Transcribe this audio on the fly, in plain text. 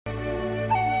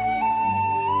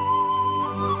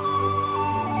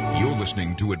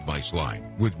listening to Advice Line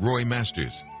with Roy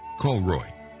Masters. Call Roy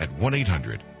at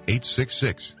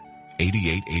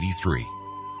 1-800-866-8883.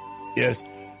 Yes.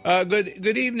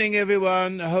 Good evening,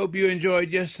 everyone. I hope you enjoyed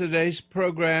yesterday's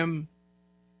program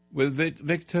with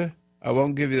Victor. I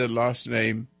won't give you the last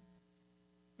name,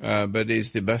 but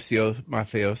he's the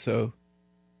mafioso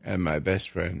and my best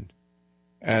friend.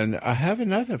 And I have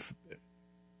another,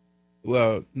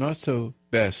 well, not so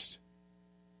best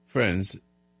friends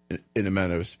in a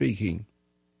manner of speaking,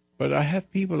 but I have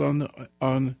people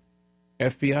on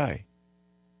FBI.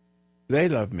 They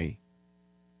love me.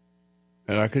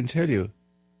 And I can tell you,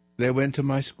 they went to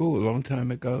my school a long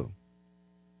time ago.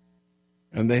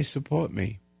 And they support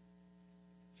me.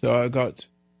 So I got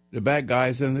the bad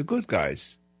guys and the good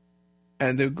guys.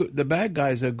 And the bad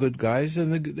guys are good guys,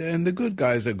 and the good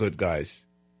guys are good guys.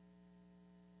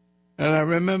 And I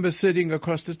remember sitting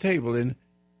across the table in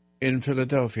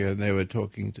Philadelphia, and they were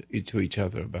talking to each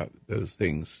other about those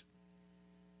things.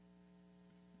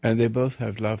 And they both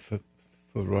have love for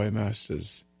Roy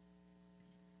Masters.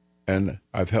 And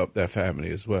I've helped their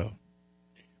family as well.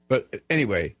 But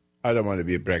anyway, I don't want to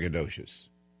be braggadocious.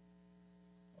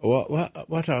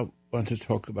 What I want to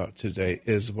talk about today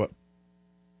is what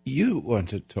you want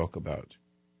to talk about.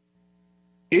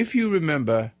 If you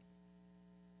remember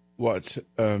what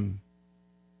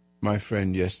my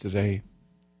friend yesterday,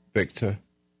 Victor,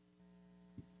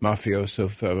 mafioso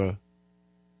fellow,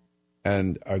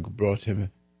 and I brought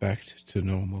him back to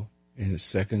normal in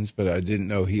seconds, but I didn't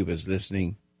know he was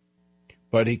listening.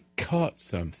 But he caught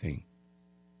something.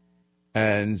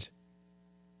 And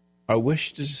I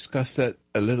wish to discuss that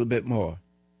a little bit more.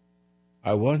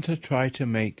 I want to try to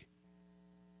make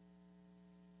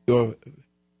your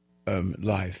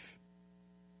life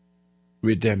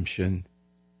redemption.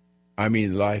 I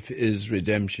mean, life is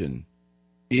redemption.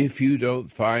 If you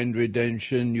don't find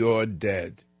redemption, you're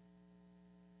dead.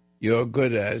 You're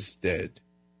good as dead.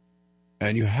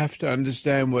 And you have to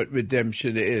understand what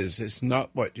redemption is. It's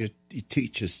not what your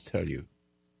teachers tell you.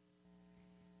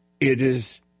 It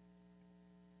is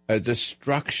a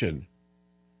destruction.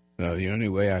 Now, the only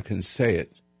way I can say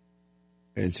it,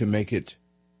 and to make it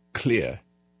clear,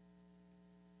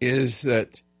 is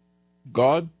that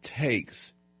God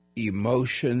takes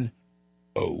emotion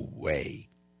away.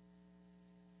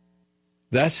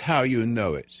 That's how you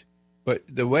know it. But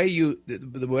the way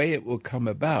it will come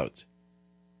about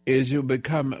is you'll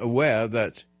become aware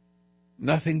that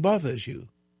nothing bothers you.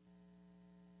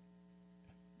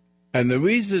 And the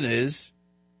reason is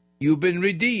you've been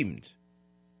redeemed.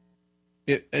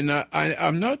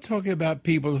 I'm not talking about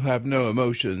people who have no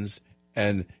emotions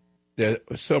and they're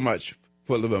so much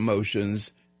full of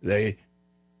emotions they're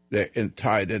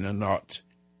tied in a knot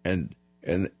and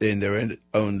in their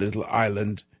own little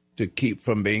island to keep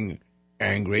from being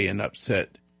angry and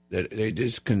upset. That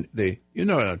you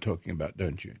know what I'm talking about,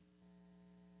 don't you?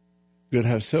 You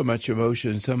have so much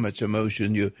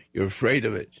emotion, you're afraid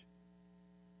of it.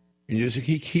 And you just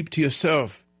keep to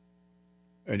yourself,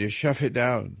 and you shove it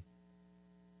down.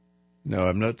 No,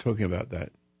 I'm not talking about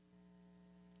that.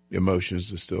 The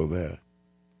emotions are still there.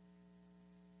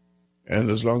 And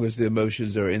as long as the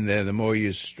emotions are in there, the more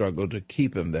you struggle to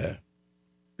keep them there.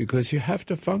 Because you have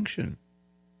to function.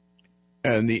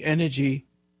 And the energy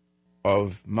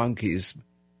of monkeys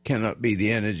cannot be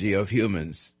the energy of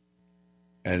humans.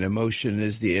 And emotion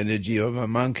is the energy of a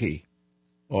monkey,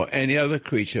 or any other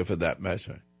creature for that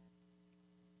matter.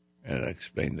 And I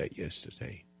explained that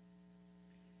yesterday.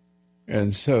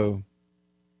 And so,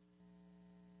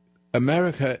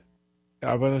 America,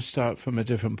 I want to start from a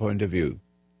different point of view.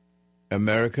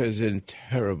 America is in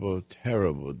terrible,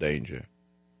 terrible danger.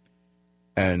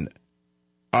 And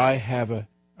I have a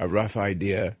rough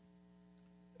idea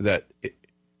that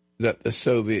the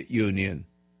Soviet Union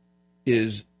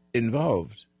is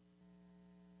involved.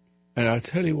 And I'll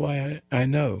tell you why I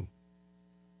know.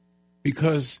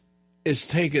 Because it's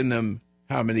taken them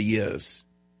how many years?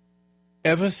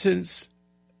 Ever since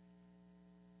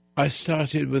I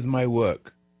started with my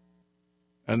work.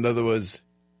 In other words,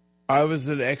 I was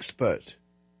an expert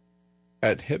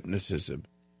at hypnotism.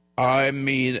 I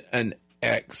mean an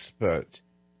expert.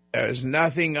 There's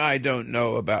nothing I don't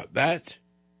know about that.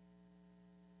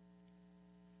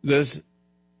 There's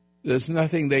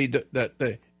nothing that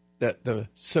the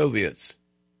Soviets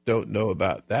don't know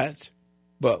about that.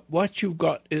 But what you've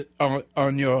got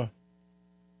on your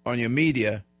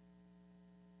media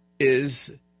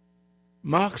is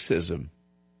Marxism.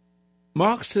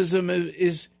 Marxism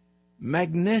is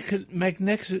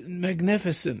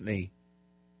magnificently.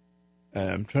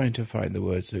 I'm trying to find the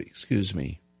words, so excuse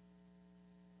me.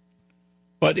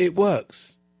 But it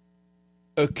works.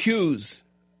 Accuse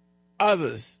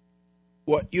others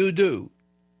what you do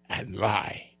and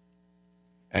lie,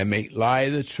 and make lie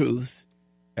the truth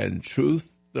and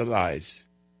truth the lies.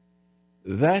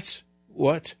 That's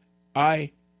what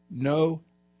I know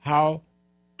how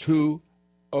to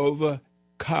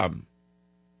overcome.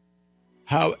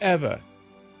 However,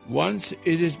 once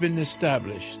it has been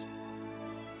established,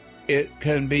 it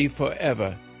can be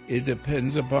forever. It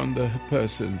depends upon the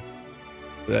person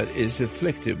that is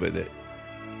afflicted with it,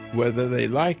 whether they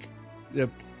like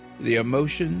the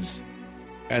emotions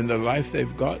and the life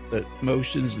they've got that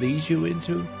emotions leads you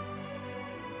into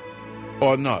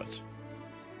or not.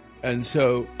 And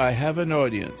so I have an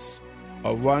audience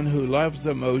of one who loves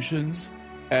emotions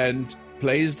and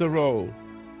plays the role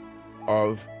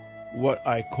of what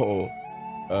I call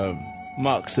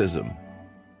Marxism.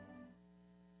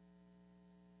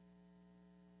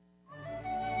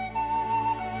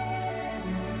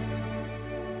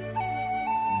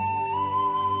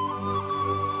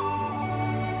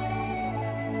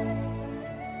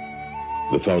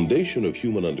 The foundation of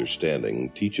human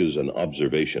understanding teaches an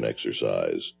observation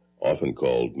exercise, often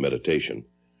called meditation,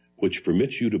 which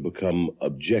permits you to become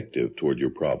objective toward your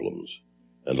problems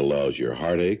and allows your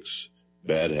heartaches,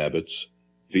 bad habits,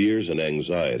 fears, and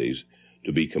anxieties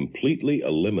to be completely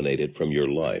eliminated from your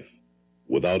life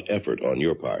without effort on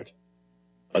your part.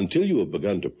 Until you have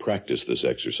begun to practice this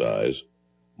exercise,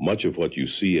 much of what you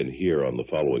see and hear on the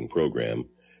following program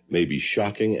may be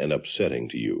shocking and upsetting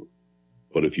to you.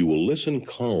 But if you will listen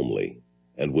calmly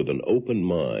and with an open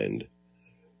mind,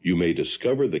 you may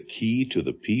discover the key to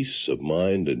the peace of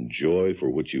mind and joy for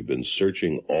which you've been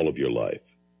searching all of your life.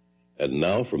 And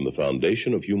now, from the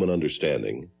foundation of human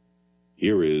understanding,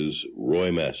 here is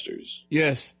Roy Masters.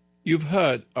 Yes, you've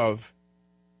heard of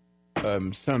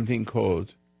something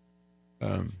called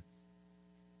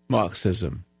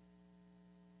Marxism.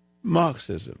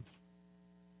 Marxism.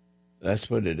 That's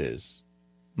what it is.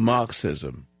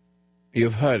 Marxism.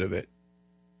 You've heard of it.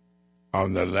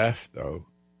 On the left, though,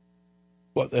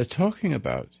 what they're talking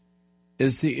about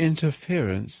is the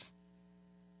interference,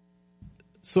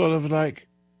 sort of like,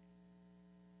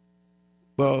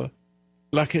 well,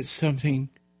 like it's something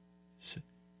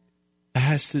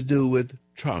has to do with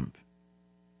Trump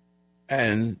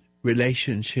and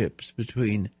relationships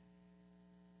between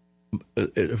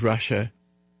Russia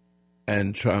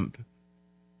and Trump.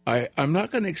 I'm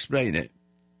not going to explain it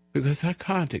because I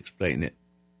can't explain it.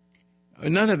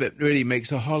 None of it really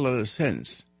makes a whole lot of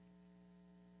sense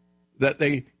that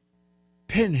they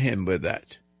pin him with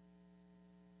that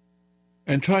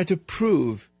and try to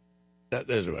prove that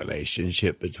there's a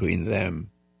relationship between them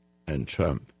and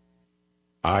Trump.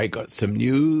 I got some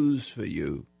news for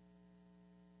you.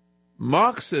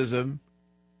 Marxism,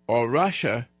 or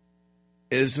Russia,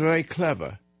 is very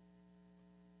clever.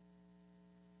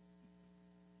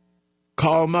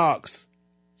 Karl Marx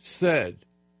said,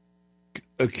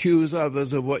 accuse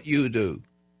others of what you do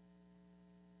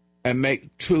and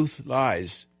make truth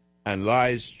lies and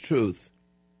lies truth.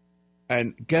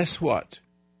 And guess what?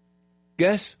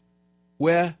 Guess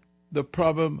where the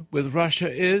problem with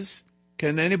Russia is?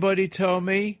 Can anybody tell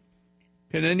me?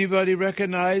 Can anybody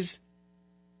recognize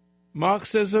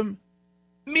Marxism?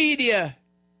 Media.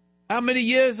 How many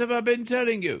years have I been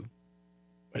telling you?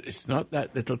 But it's not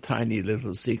that little tiny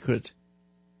little secret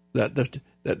that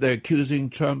they're accusing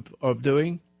Trump of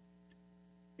doing.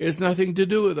 It's nothing to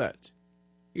do with that.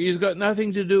 He's got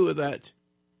nothing to do with that.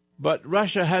 But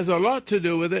Russia has a lot to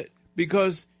do with it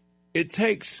because it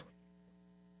takes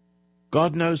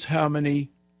God knows how many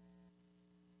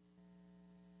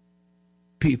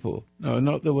people. No,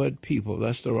 not the word people.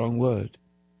 That's the wrong word.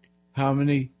 How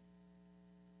many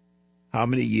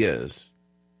years?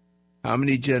 How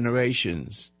many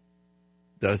generations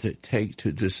does it take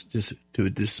to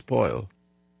despoil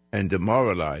and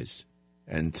demoralize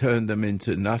and turn them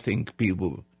into nothing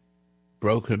people,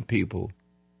 broken people,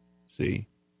 see,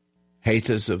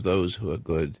 haters of those who are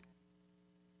good.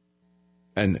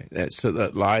 And so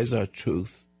that lies are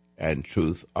truth and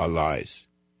truth are lies.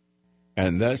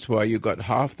 And that's why you got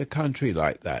half the country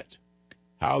like that.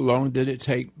 How long did it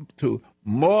take to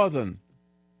more than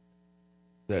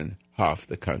half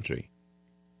the country?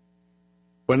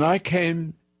 When I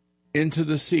came into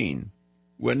the scene,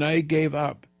 when I gave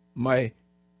up my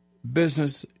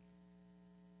business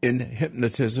in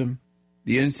hypnotism,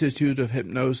 the Institute of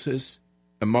Hypnosis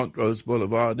on Montrose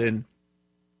Boulevard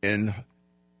in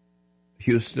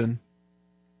Houston,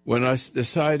 when I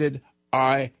decided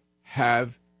I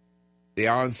have the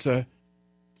answer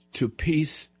to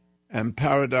peace and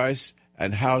paradise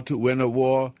and how to win a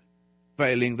war,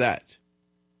 failing that.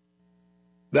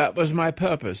 That was my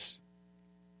purpose,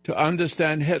 to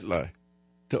understand Hitler,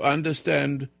 to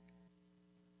understand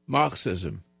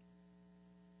Marxism,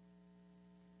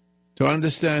 to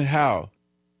understand how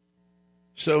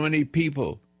so many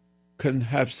people can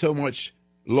have so much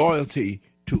loyalty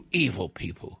to evil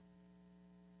people.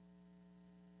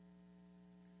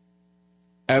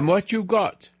 And what you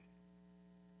got,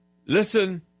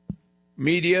 listen,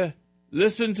 media,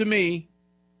 listen to me,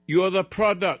 you're the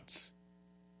products.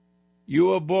 You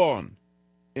were born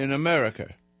in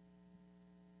America,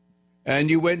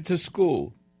 and you went to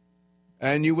school,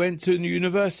 and you went to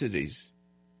universities,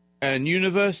 and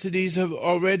universities have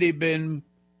already been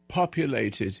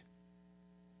populated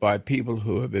by people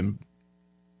who have been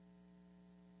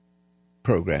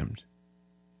programmed.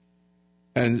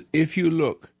 And if you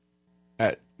look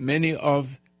at many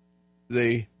of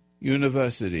the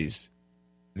universities,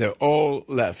 they're all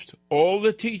left. All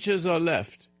the teachers are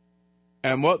left.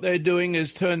 And what they're doing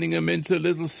is turning them into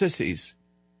little sissies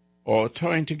or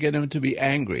trying to get them to be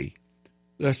angry.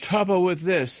 The trouble with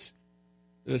this,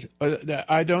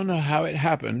 I don't know how it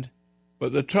happened,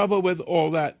 but the trouble with all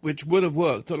that, which would have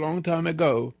worked a long time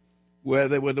ago, where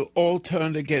they would have all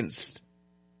turned against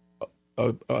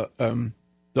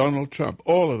Donald Trump,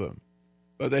 all of them.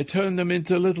 But they turned them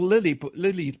into little lilies,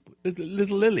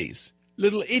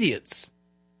 little idiots.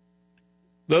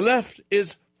 The left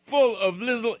is full of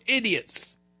little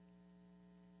idiots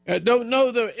that don't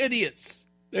know they're idiots.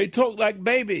 They talk like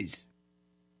babies.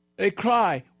 They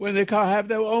cry when they can't have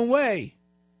their own way.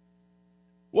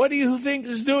 What do you think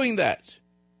is doing that?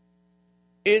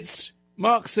 It's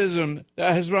Marxism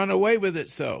that has run away with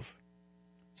itself.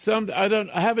 I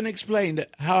haven't explained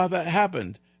how that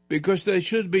happened, because they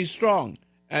should be strong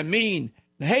and mean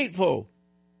and hateful.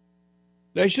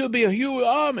 They should be a huge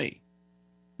army,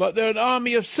 but they're an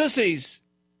army of sissies.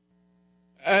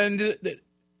 But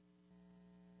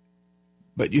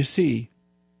you see,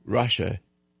 Russia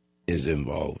is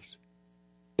involved.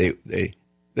 They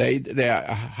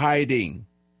are hiding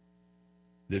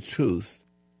the truth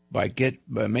by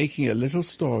making a little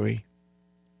story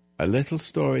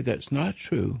that's not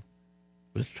true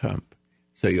with Trump.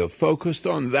 So you're focused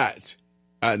on that,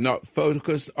 and not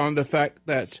focused on the fact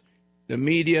that the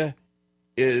media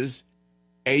is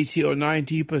 80 or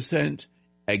 90%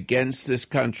 against this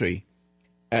country,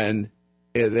 and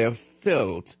they're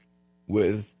filled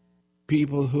with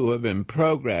people who have been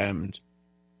programmed,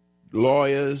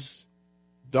 lawyers,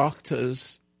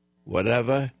 doctors,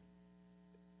 whatever,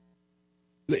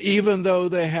 even though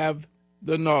they have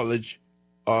the knowledge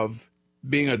of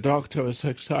being a doctor or a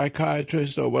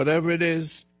psychiatrist or whatever it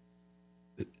is,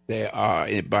 they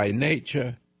are by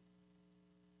nature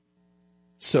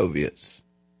Soviets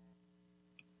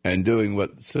and doing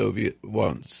what the Soviet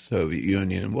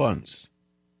Union wants.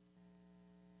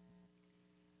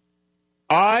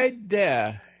 I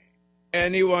dare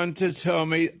anyone to tell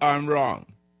me I'm wrong.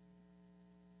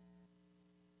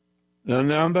 The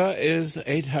number is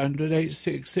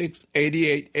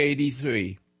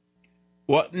 800-866-8883.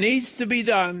 What needs to be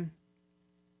done?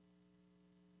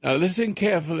 Now listen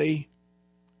carefully.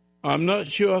 I'm not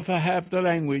sure if I have the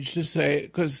language to say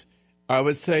it, because I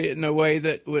would say it in a way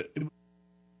that would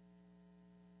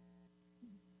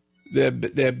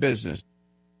their business.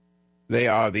 They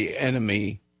are the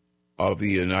enemy of the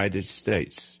United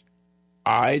States.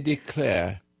 I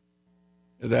declare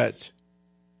that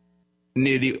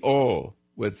nearly all,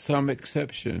 with some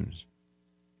exceptions,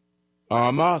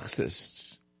 are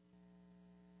Marxists,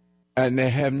 and they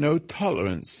have no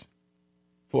tolerance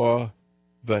for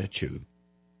virtue.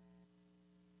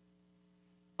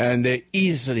 And they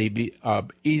are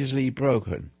easily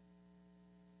broken,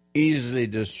 easily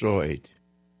destroyed.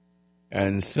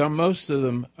 And most of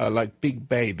them are like big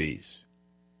babies.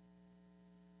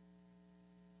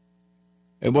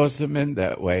 It wasn't meant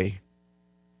that way,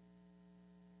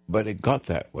 but it got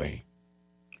that way.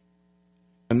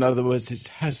 In other words, it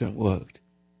hasn't worked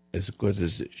as good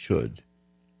as it should,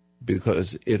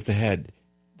 because if they had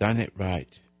done it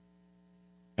right,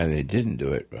 and they didn't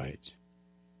do it right,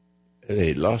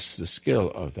 they lost the skill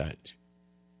of that.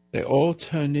 They all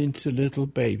turned into little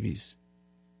babies,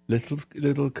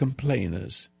 little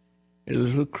complainers,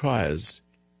 little criers,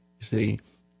 you see,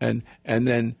 and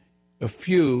then a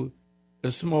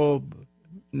small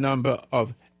number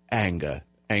of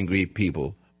angry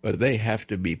people, but they have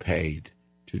to be paid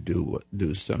to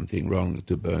do something wrong,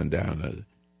 to burn down a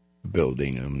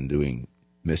building and doing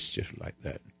mischief like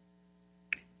that.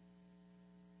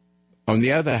 On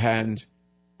the other hand,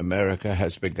 America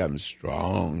has become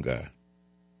stronger,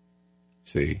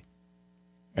 see,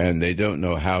 and they don't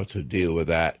know how to deal with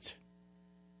that,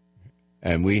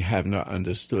 and we have not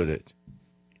understood it.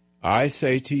 I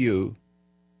say to you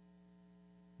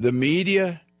The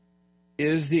media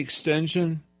is the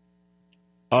extension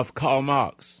of Karl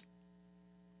Marx.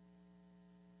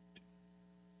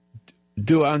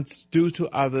 Do to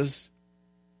others,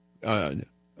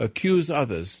 accuse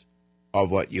others of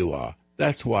what you are.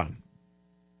 That's one.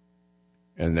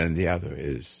 And then the other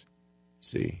is,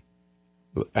 see,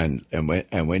 and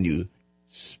when you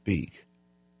speak,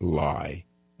 lie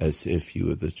as if you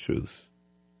were the truth.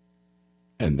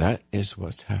 And that is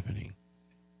what's happening.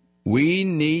 We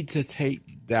need to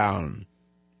take down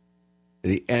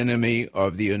the enemy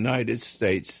of the United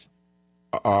States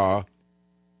are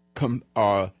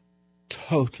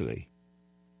totally,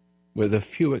 with a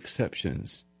few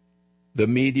exceptions, the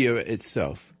media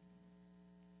itself.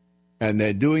 And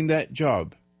they're doing that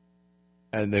job,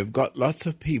 and they've got lots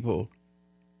of people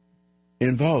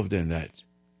involved in that,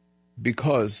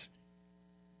 because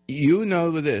you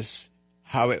know this,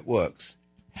 how it works.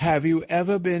 Have you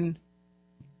ever been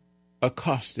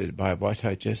accosted by what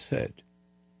I just said?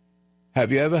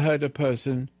 Have you ever heard a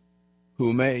person who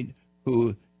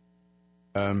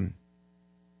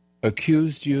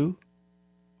accused you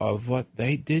of what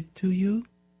they did to you?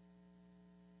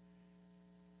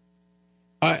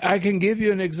 I can give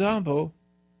you an example.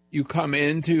 You come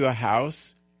into your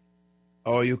house,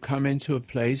 or you come into a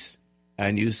place,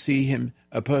 and you see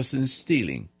a person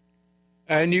stealing,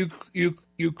 and you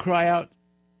cry out,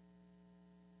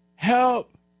 "Help!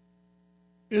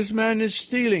 This man is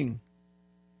stealing."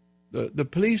 The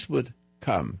police would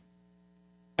come,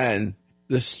 and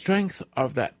the strength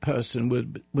of that person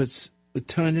would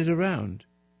turn it around.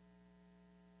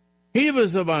 He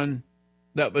was the one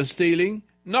that was stealing,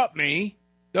 not me.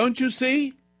 Don't you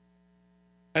see?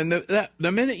 And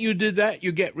the minute you did that,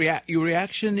 you get your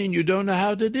reaction, and you don't know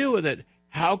how to deal with it.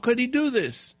 How could he do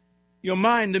this? Your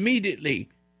mind immediately,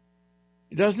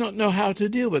 it does not know how to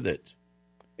deal with it.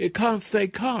 It can't stay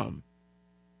calm.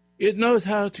 It knows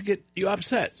how to get you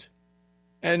upset.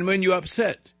 And when you're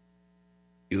upset,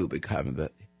 you become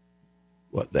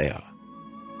what they are.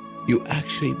 You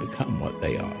actually become what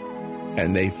they are.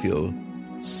 And they feel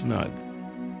snug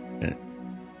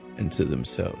and to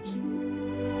themselves.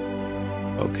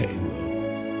 Okay,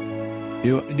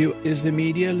 well, is the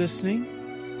media listening?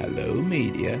 Hello,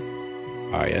 media.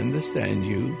 I understand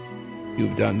you.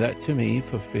 You've done that to me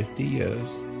for 50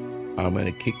 years. I'm going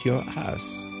to kick your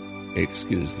ass.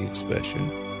 Excuse the expression.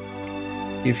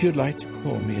 If you'd like to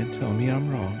call me and tell me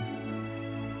I'm wrong,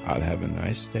 I'll have a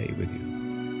nice day with you.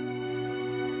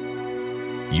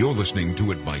 You're listening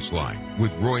to Advice Line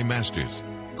with Roy Masters.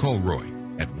 Call Roy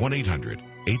at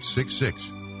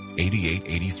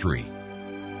 1-800-866-8883.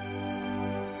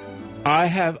 I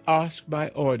have asked my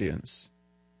audience.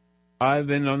 I've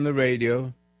been on the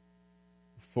radio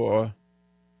for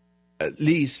at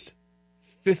least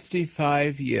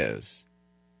 55 years.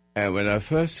 And when I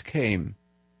first came,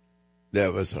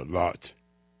 there was a lot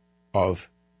of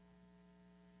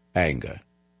anger,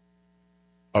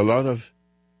 a lot of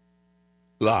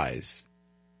lies.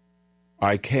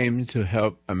 I came to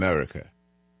help America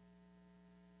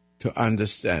to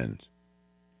understand.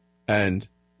 And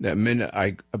the minute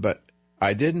but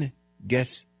I didn't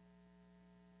get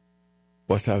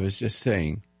what I was just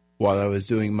saying while I was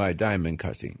doing my diamond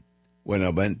cutting, when I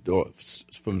went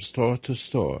from store to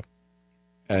store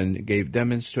and gave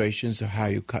demonstrations of how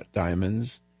you cut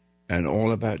diamonds and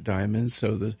all about diamonds,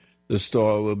 so that the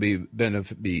store will be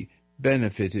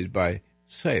benefited by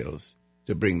sales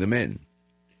to bring them in.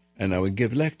 And I would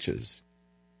give lectures.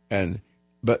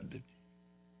 But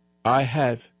I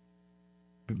have,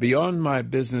 beyond my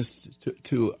business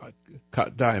to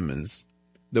cut diamonds,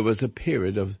 there was a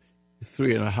period of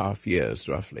 3.5 years,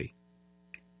 roughly,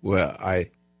 where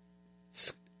I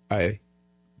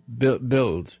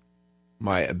build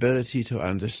my ability to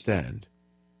understand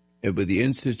with the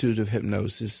Institute of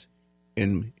Hypnosis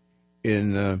in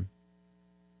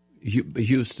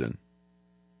Houston.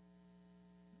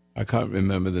 I can't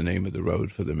remember the name of the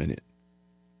road for the minute.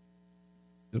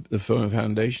 The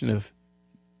Foundation of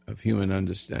Human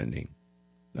Understanding.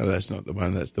 No, that's not the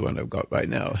one. That's the one I've got right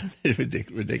now.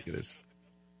 Ridiculous.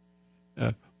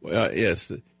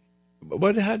 Yes.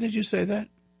 How did you say that?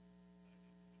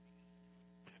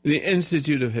 The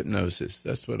Institute of Hypnosis.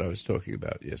 That's what I was talking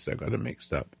about. Yes, I got it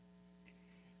mixed up.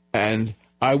 And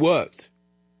I worked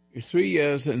 3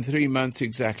 years and 3 months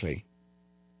exactly.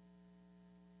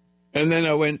 And then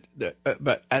I went,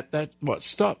 but at that, what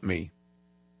stopped me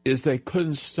is they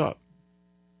couldn't stop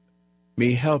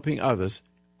me helping others.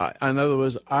 In other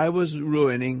words, I was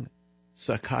ruining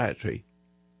psychiatry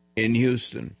in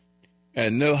Houston.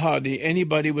 And hardly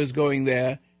anybody was going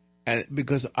there, and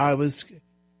because I was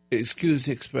excuse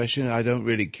the expression, I don't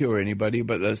really cure anybody,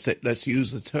 but let's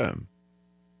use the term.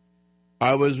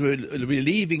 I was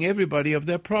relieving everybody of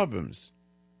their problems.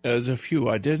 There's a few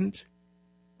I didn't,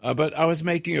 but I was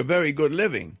making a very good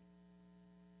living.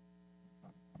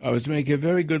 I was making a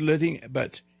very good living,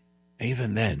 but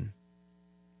even then,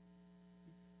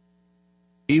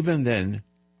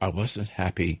 I wasn't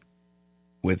happy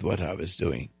with what I was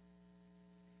doing,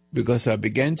 because I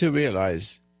began to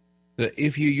realize that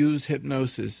if you use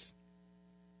hypnosis,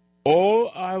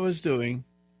 all I was doing,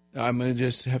 I'm going to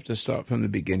just have to start from the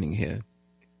beginning here.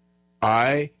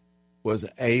 I was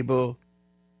able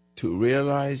to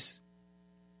realize,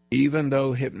 even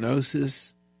though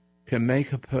hypnosis can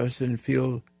make a person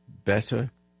feel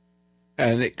better,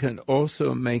 and it can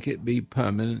also make it be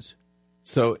permanent.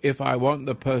 So if I want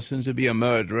the person to be a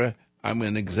murderer, I'm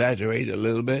going to exaggerate a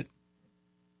little bit.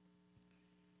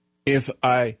 If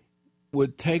I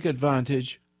would take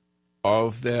advantage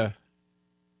of their,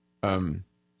 I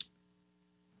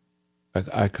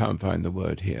can't find the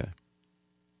word here,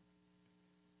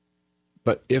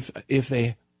 but if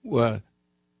they were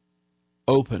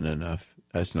open enough,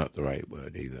 that's not the right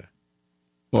word either.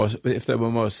 If they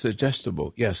were more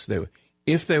suggestible, yes, they were.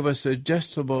 If they were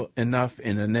suggestible enough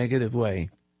in a negative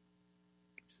way,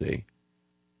 see,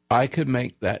 I could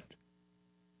make that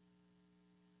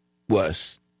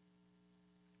worse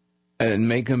and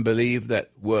make them believe that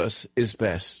worse is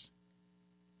best.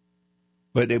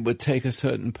 But it would take a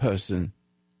certain person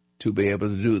to be able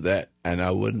to do that, and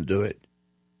I wouldn't do it.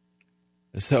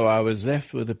 So I was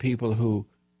left with the people who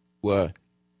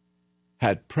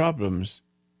had problems,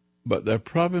 but their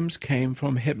problems came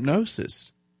from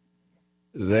hypnosis.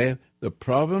 The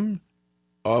problem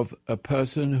of a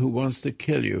person who wants to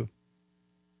kill you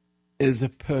is a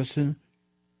person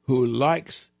who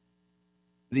likes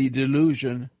the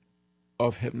delusion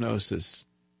of hypnosis.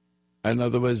 In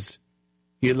other words,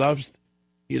 he loves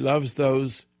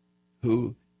those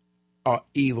who are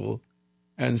evil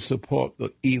and support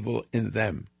the evil in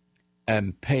them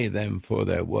and pay them for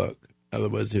their work. In other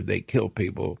words, if they kill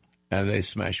people and they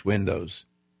smash windows,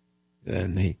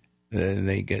 then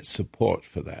they get support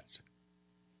for that.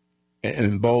 It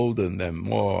embolden them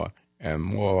more and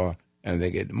more, and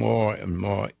they get more and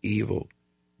more evil.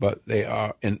 But they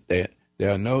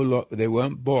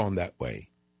weren't born that way.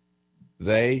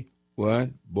 They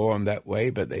weren't born that way,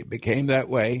 but they became that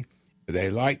way. They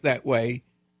like that way,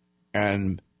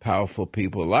 and powerful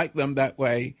people like them that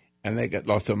way, and they get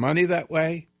lots of money that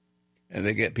way, and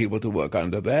they get people to work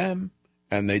under them,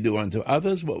 and they do unto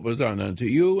others what was done unto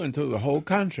you, until the whole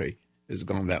country is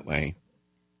gone that way,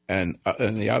 and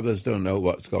the others don't know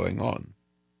what's going on.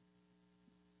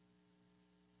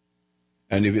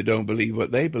 And if you don't believe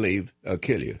what they believe, they'll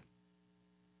kill you.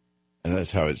 And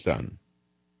that's how it's done.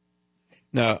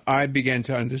 Now, I began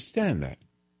to understand that.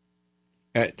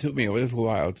 It took me a little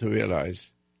while to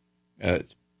realize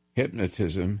that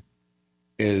hypnotism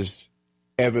is,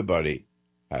 everybody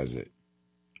has it.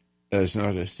 There's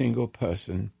not a single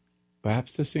person,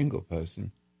 perhaps a single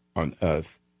person on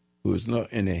earth, who is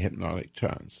not in a hypnotic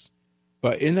trance.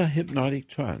 But in a hypnotic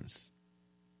trance,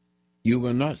 you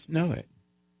will not know it.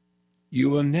 You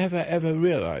will never, ever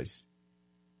realize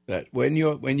that when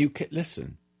you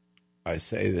listen, I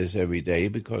say this every day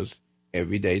because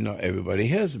every day not everybody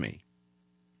hears me.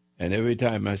 And every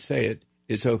time I say it,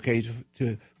 it's okay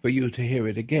for you to hear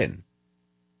it again.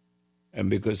 And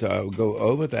because I'll go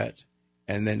over that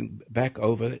and then back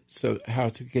over it, so how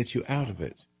to get you out of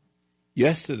it.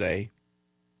 Yesterday,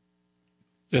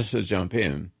 just to jump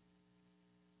in,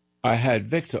 I had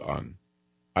Victor on.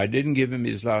 I didn't give him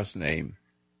his last name,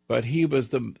 but he was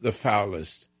the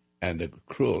foulest and the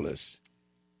cruelest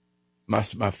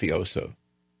mafioso.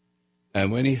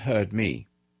 And when he heard me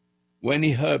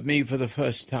for the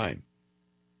first time,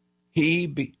 he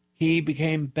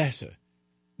became better.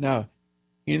 Now,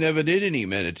 he never did any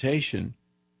meditation.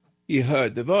 He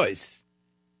heard the voice,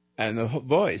 and the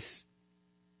voice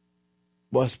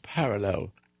was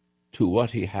parallel to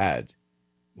what he had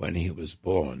when he was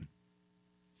born.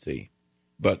 See?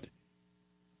 But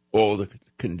all the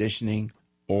conditioning,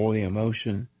 all the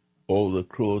emotion, all the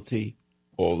cruelty,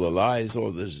 all the lies,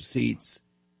 all the deceits,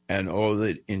 and all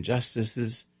the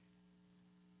injustices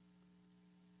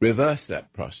reverse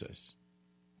that process.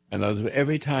 And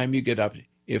every time you get up,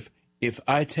 if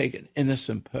I take an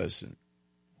innocent person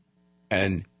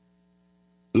and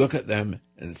look at them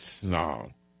and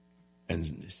snarl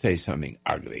and say something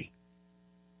ugly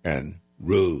and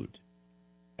rude,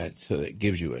 and so it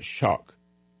gives you a shock,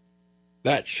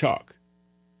 that shock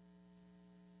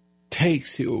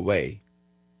takes you away.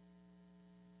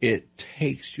 It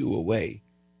takes you away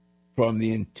from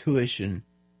the intuition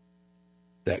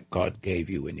that God gave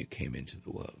you when you came into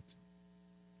the world.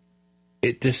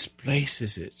 It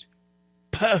displaces it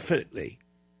perfectly.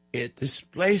 It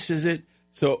displaces it,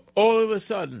 so all of a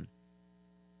sudden,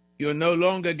 you're no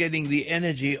longer getting the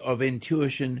energy of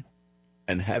intuition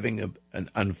and having an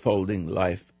unfolding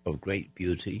life of great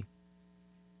beauty.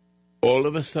 All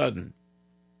of a sudden,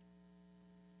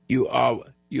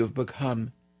 you've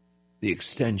become the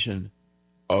extension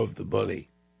of the bully.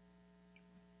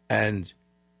 And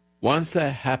once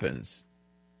that happens,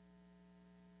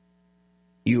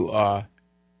 you are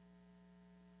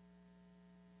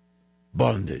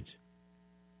bonded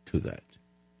to that.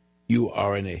 You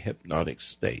are in a hypnotic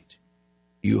state.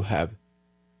 You have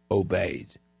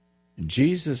obeyed.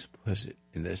 Jesus put it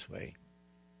in this way: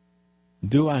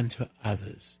 do unto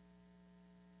others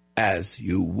as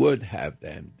you would have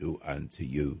them do unto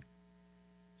you.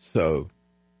 So,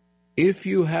 if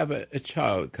you have a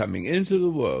child coming into the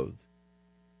world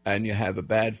and you have a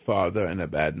bad father and a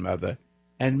bad mother,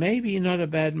 and maybe not a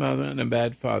bad mother and a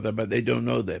bad father, but they don't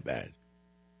know they're bad,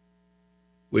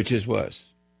 which is worse.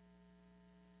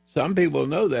 Some people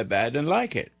know they're bad and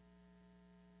like it,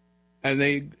 and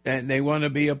they want to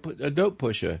be a dope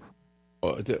pusher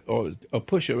or a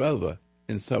pusher over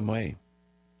in some way.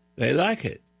 They like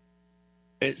it.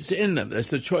 It's in them.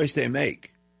 It's the choice they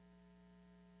make.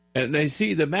 And they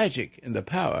see the magic and the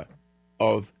power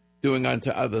of doing unto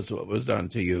others what was done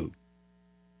to you,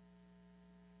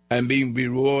 and being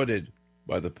rewarded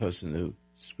by the person who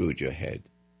screwed your head.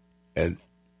 And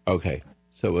okay,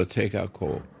 so we'll take our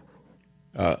call.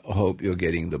 I hope you're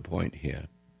getting the point here.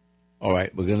 All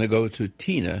right, we're going to go to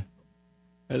Tina.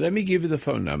 Let me give you the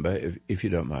phone number, if you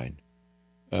don't mind.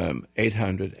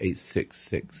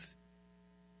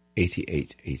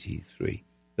 800-866-8883.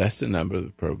 That's the number of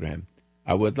the program.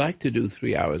 I would like to do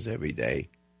 3 hours every day,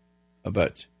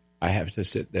 but I have to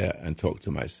sit there and talk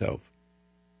to myself.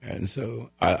 And so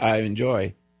I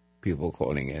enjoy people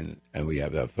calling in, and we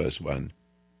have our first one.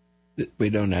 We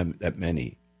don't have that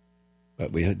many,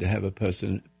 but we had to have a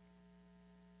person,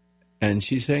 and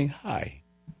she's saying hi,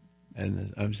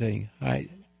 and I'm saying hi.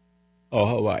 Oh,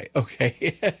 Hawaii.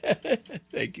 Okay.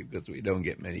 Thank you, because we don't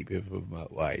get many people from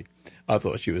Hawaii. I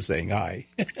thought she was saying hi.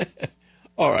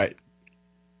 All right.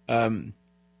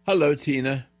 Hello,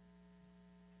 Tina.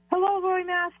 Hello, Roy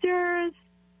Masters.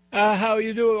 How are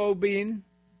you doing, old bean?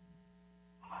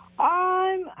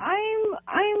 I'm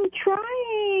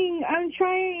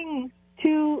trying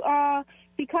to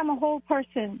become a whole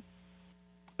person.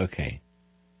 Okay.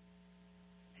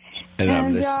 And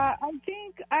I'm listening.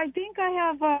 I think I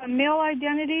have a male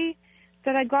identity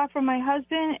that I got from my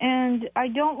husband, and I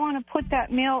don't want to put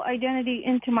that male identity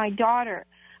into my daughter.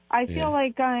 I feel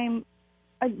like I'm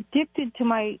addicted to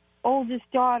my oldest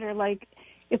daughter. Like,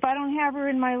 if I don't have her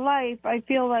in my life, I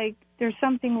feel like there's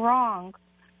something wrong.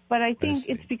 But I think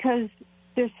it's because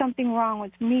there's something wrong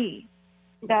with me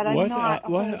that I'm not.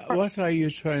 What are you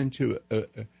trying to?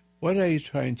 What are you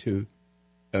trying to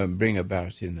bring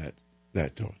about in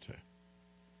that daughter?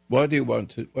 What do you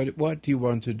want to? What do you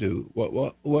want to do?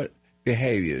 What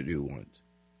behavior do you want?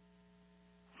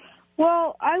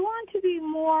 Well, I want to be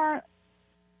more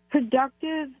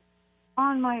productive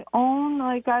on my own.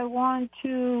 Like, I want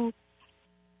to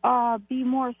be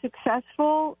more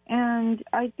successful, and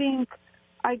I think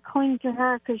I cling to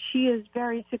her because she is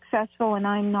very successful and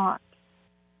I'm not.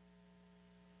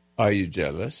 Are you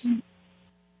jealous?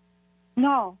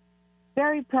 No,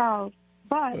 very proud.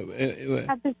 But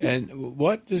and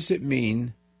what does it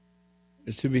mean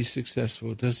to be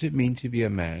successful? Does it mean to be a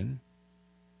man,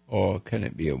 or can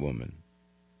it be a woman?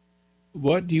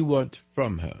 What do you want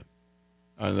from her?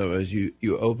 In other words,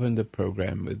 you opened the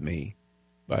program with me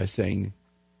by saying,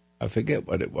 I forget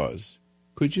what it was.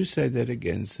 Could you say that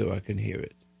again so I can hear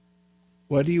it?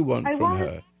 What do you want from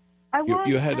her?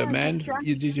 You had a man.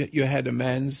 You had a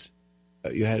man's.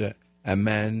 You had a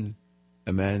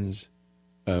man's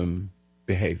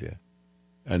behavior,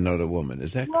 and not a woman.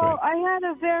 Is that correct? Well, I had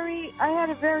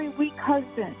a very weak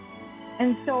husband,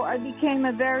 and so I became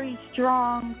a very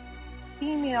strong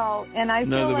female. And I.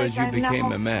 In other words, you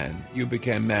became a man. You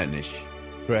became mannish,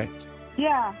 correct?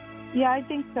 Yeah, I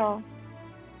think so.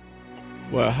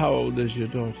 Well, how old is your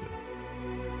daughter?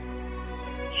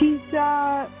 She's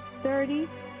 30.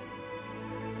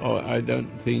 Oh, I don't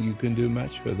think you can do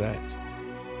much for that.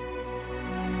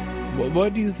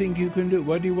 What do you think you can do?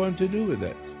 What do you want to do with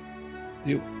that?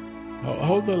 You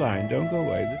hold the line. Don't go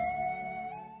away.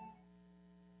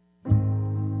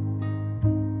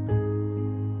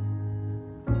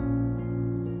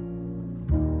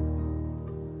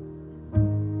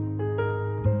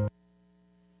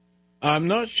 I'm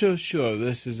not so sure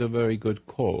this is a very good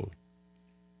call.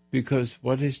 Because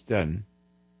what is done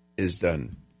is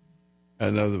done.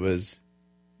 In other words,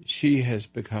 she has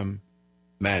become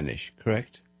mannish,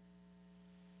 correct?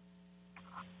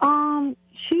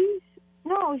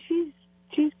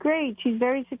 She's great. She's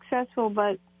very successful,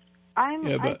 but I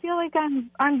feel like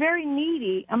I'm very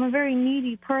needy. I'm a very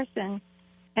needy person,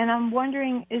 and I'm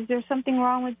wondering, is there something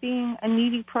wrong with being a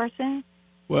needy person?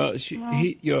 Well,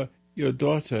 your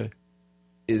daughter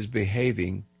is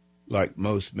behaving like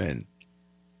most men.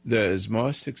 There is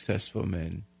more successful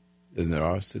men than there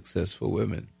are successful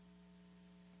women.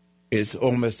 It's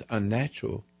almost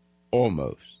unnatural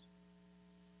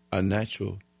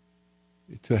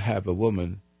to have a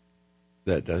woman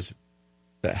that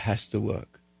has to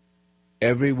work.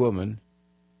 Every woman,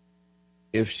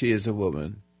 if she is a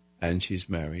woman and she's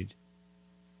married,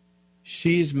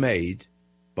 she's made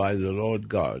by the Lord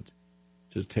God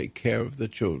to take care of the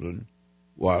children,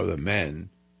 while the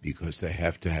men, because they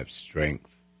have to have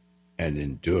strength and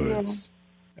endurance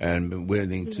and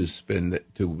willing to spend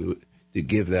to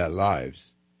give their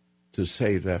lives to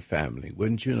save their family.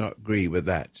 Wouldn't you not agree with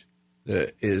that?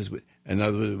 There is, in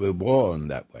other words, we're born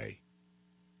that way.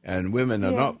 And women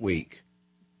are not weak,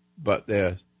 but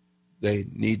they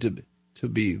need to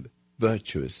be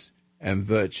virtuous, and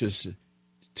virtuous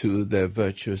to their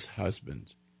virtuous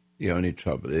husband. The only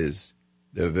trouble is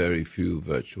there are very few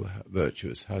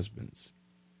virtuous husbands,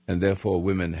 and therefore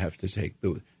women have to take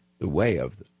the way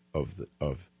of the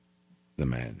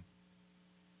man,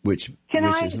 which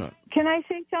is not. Can I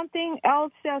say something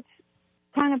else that's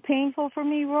kind of painful for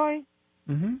me, Roy?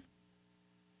 Mm-hmm.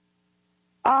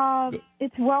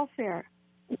 It's welfare.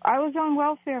 I was on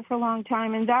welfare for a long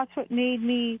time, and that's what made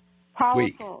me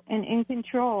powerful and in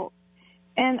control.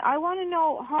 And I want to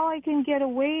know how I can get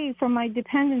away from my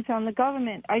dependence on the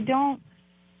government. I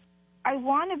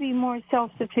want to be more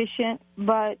self-sufficient,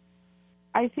 but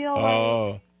I feel like...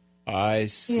 Oh, I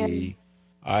see.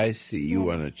 Yeah. I see. You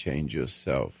want to change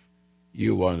yourself.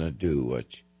 You want to do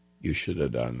what you should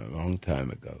have done a long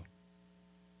time ago.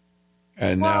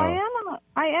 And now...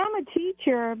 I am a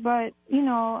teacher, but,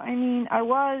 I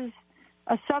was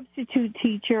a substitute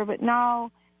teacher, but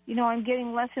now, I'm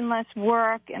getting less and less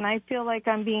work, and I feel like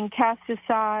I'm being cast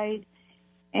aside,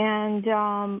 and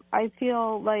I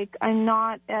feel like I'm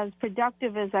not as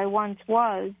productive as I once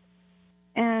was,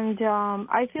 and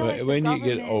I feel like when you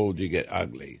get old, you get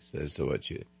ugly, so what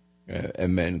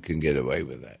and men can get away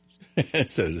with that,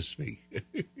 so to speak.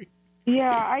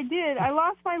 Yeah, I did. I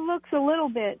lost my looks a little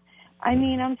bit. I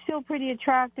mean, I'm still pretty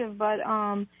attractive, but,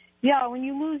 when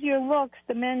you lose your looks,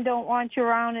 the men don't want you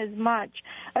around as much,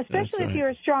 especially if you're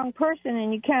a strong person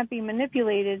and you can't be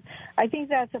manipulated. I think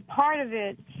that's a part of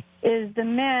it, is the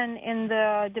men in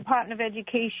the Department of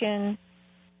Education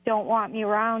don't want me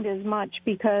around as much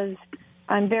because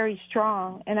I'm very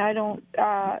strong, and I don't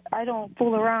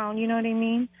fool around, you know what I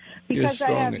mean? Because you're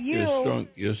strong, I have you.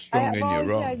 You're strong and you're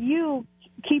wrong. I have you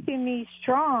keeping me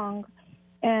strong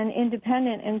and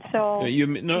independent, and so...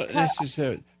 not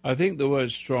necessarily. I think the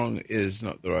word strong is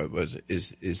not the right word.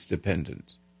 Is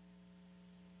dependent.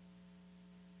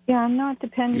 Yeah, I'm not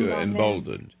dependent on You're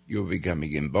emboldened. Men. You're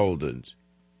becoming emboldened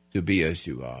to be as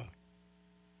you are.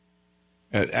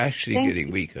 And actually getting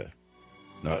weaker,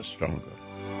 not stronger.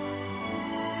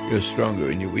 You're stronger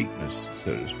in your weakness,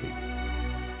 so to speak.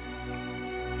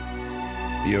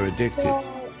 You're addicted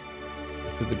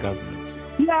to the government.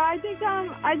 Yeah, I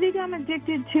think I'm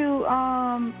addicted to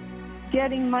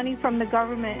getting money from the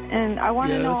government, and I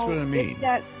want to know. Yeah, that's what I mean.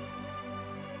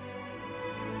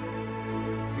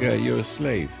 Yeah, you're a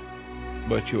slave.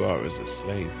 What you are is a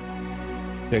slave.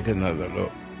 Take another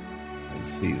look and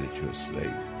see that you're a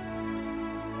slave.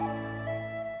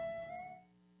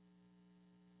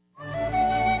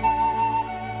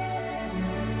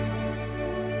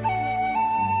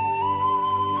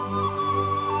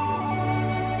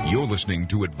 You're listening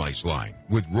to Advice Line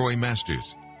with Roy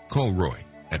Masters. Call Roy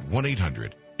at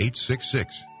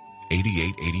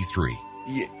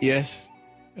 1-800-866-8883. Yes,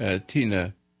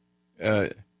 Tina,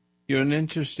 you're an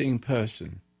interesting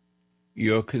person.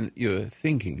 You're a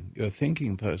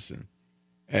thinking person,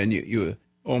 and you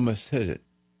almost said it.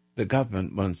 The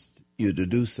government wants you to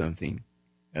do something,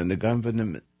 and the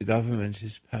government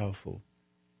is powerful,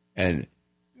 and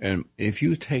if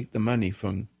you take the money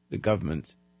from the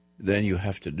government, then you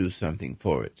have to do something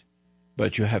for it.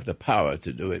 But you have the power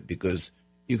to do it, because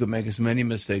you can make as many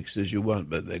mistakes as you want,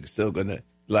 but they're still going to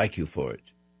like you for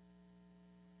it.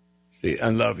 See,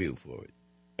 and love you for it.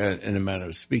 And in a manner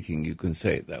of speaking, you can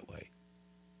say it that way.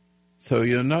 So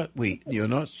you're not weak, you're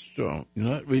not strong, you're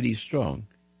not really strong.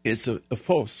 It's a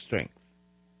false strength,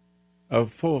 a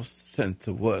false sense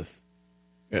of worth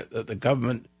that the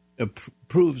government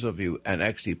approves of you and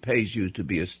actually pays you to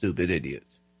be a stupid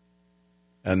idiot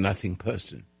and nothing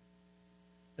person.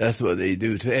 That's what they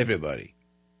do to everybody.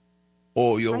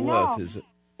 All your worth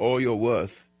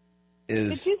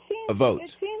is a vote.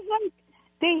 It seems like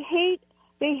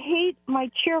they hate my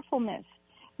cheerfulness.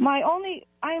 I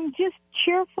am just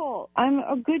cheerful. I'm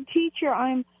a good teacher.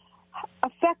 I'm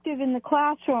effective in the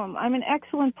classroom. I'm an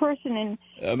excellent person.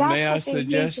 And may I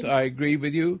suggest I agree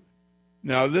with you?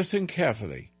 Now listen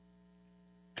carefully.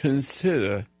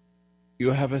 Consider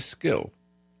you have a skill.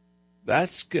 That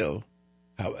skill,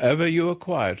 however you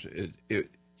acquired it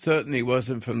certainly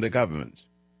wasn't from the government.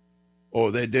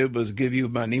 All they did was give you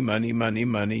money,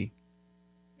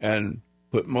 and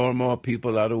put more and more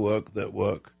people out of work that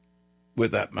work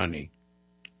with that money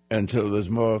until there's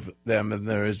more of them than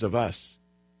there is of us.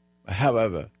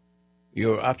 However,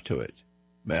 you're up to it.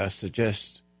 May I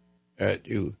suggest that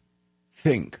you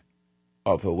think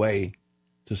of a way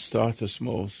to start a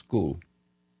small school,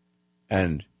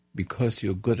 and because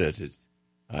you're good at it,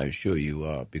 I'm sure you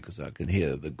are, because I can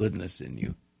hear the goodness in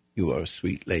you. You are a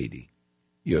sweet lady.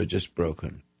 You're just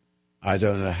broken. I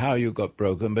don't know how you got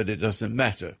broken, but it doesn't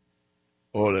matter.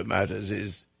 All that matters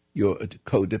is you're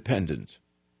codependent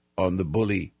on the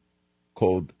bully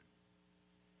called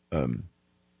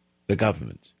the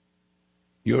government.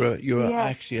 You're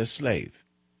actually a slave.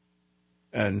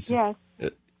 And yes.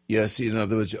 Yes, in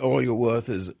other words, all your worth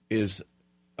is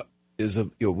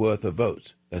your worth a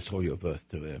vote. That's all you're worth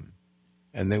to them.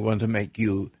 And they want to make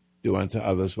you do unto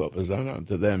others what was done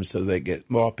unto them, so they get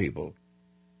more people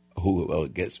who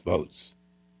gets votes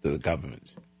to the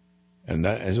government. And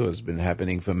that is what's been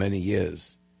happening for many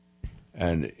years.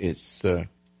 And it's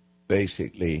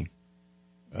basically,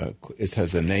 it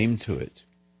has a name to it.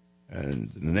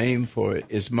 And the name for it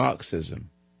is Marxism.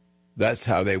 That's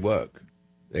how they work.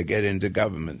 They get into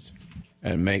governments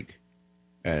and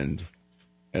and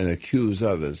accuse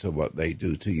others of what they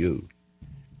do to you,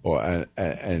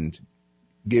 and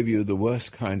give you the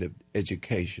worst kind of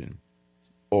education,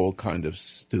 all kind of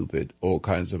stupid, all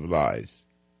kinds of lies,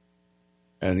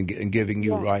 and giving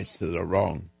you rights that are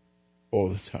wrong all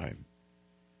the time,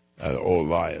 all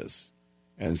liars.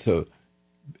 And so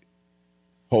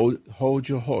hold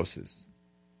your horses.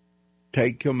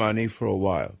 Take your money for a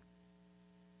while,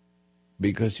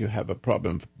 because you have a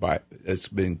problem that's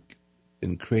been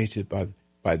created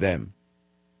by them,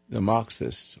 the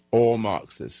Marxists, all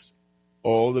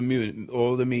the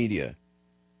media,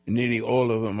 nearly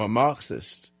all of them are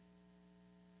Marxists.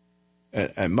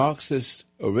 And Marxists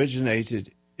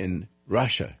originated in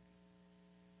Russia,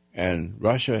 and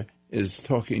Russia is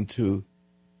talking to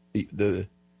through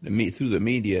the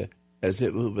media as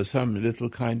if it was some little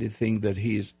kind of thing that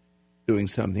he's doing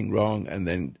something wrong, and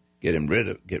then get him rid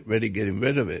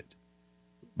of it.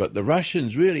 But the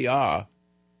Russians really are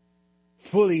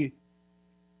fully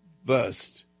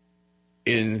versed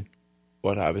in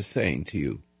what I was saying to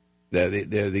you. They're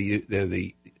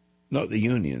the not the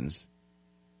unions.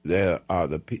 There are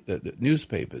the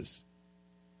newspapers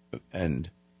and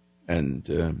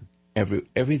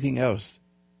everything else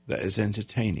that is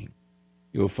entertaining.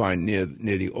 You'll find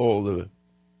nearly all the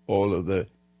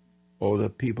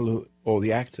people all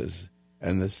the actors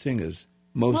and the singers,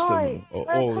 most of them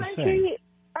are all the same.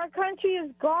 Our country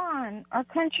is gone. Our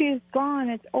country is gone.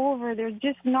 It's over. There's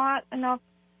just not enough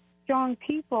strong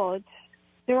people.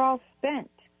 They're all spent.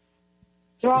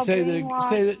 They're all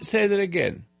brainwashed. Say that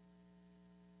again.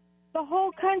 The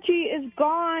whole country is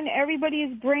gone. Everybody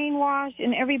is brainwashed,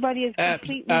 and everybody is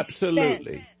completely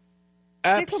absolutely spent.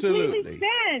 Absolutely. They're completely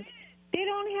spent. They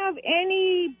don't have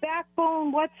any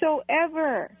backbone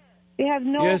whatsoever. They have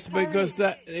no. Yes, courage. because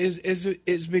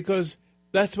it's because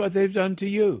that's what they've done to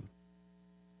you,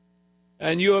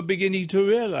 and you are beginning to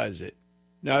realize it.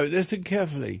 Now, listen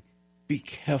carefully. Be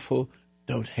careful.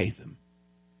 Don't hate them.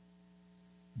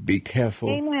 Be careful.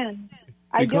 Amen.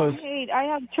 I don't hate. I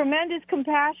have tremendous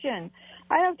compassion.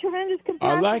 I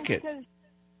like it. Because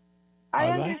I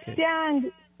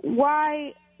understand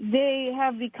why they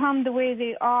have become the way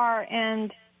they are,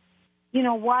 and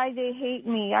why they hate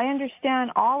me. I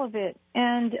understand all of it.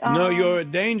 And no, you're a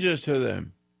danger to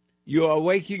them. You are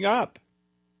waking up.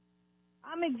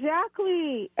 I'm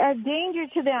exactly a danger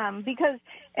to them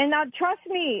and now trust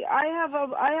me, I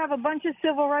have a bunch of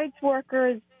civil rights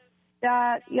workers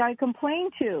that I complain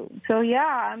to. So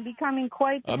I'm becoming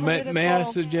quite political. May I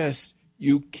suggest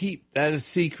you keep that a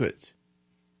secret?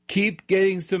 Keep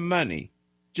getting some money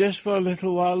just for a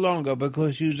little while longer,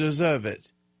 because you deserve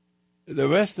it. The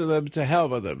rest of them, to hell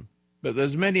with them. But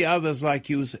there's many others like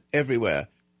you everywhere.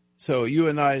 So you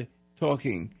and I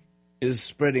talking is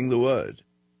spreading the word,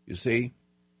 you see?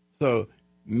 So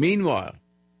meanwhile,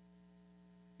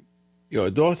 Your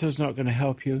daughter's not going to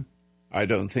help you? I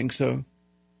don't think so.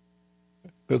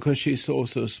 Because she's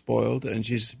also spoiled and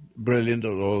she's brilliant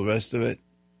and all the rest of it.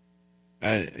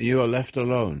 And you are left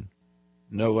alone.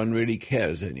 No one really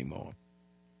cares anymore.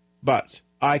 But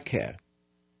I care.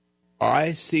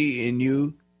 I see in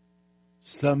you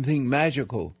something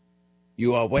magical.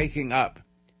 You are waking up.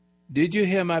 Did you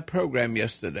hear my program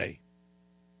yesterday?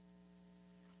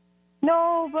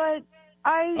 No, but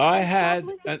I had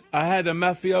a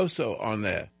mafioso on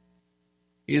there.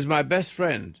 He's my best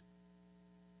friend.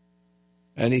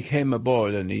 And he came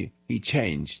aboard and he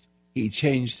changed. He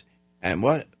changed. And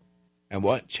what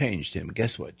changed him?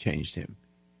 Guess what changed him?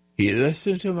 He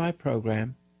listened to my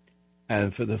program,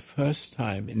 and for the first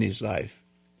time in his life,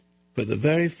 for the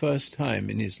very first time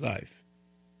in his life,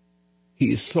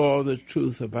 he saw the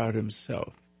truth about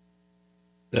himself,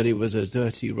 that he was a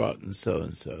dirty, rotten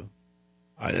so-and-so.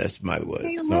 That's my words.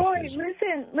 Hey, Roy,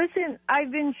 listen.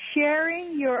 I've been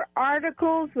sharing your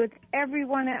articles with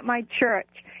everyone at my church,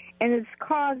 and it's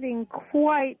causing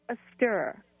quite a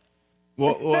stir.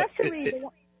 Especially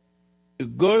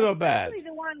good or bad?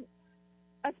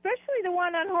 Especially the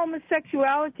one on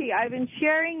homosexuality. I've been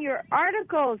sharing your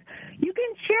articles. You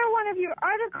can share one of your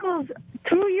articles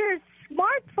through your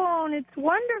smartphone. It's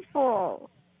wonderful.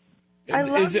 I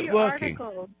love your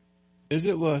articles. Is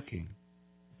it working?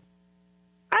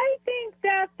 I think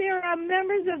that there are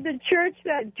members of the church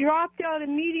that dropped out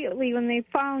immediately when they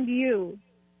found you.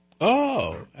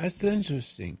 Oh, that's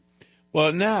interesting.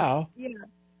 Well, now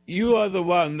you're the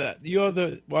one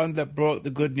that brought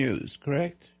the good news,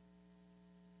 correct?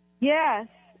 Yes.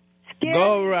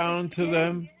 Go around to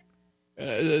them.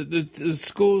 The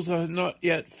schools are not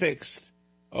yet fixed.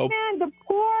 Oh, and the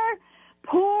poor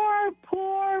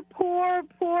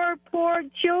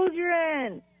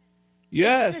children.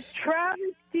 Yes. It's a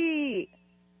travesty.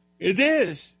 It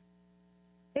is.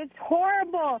 It's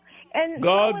horrible. And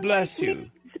God bless you.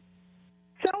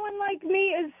 Someone like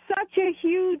me is such a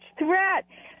huge threat.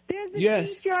 There's a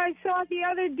teacher I saw the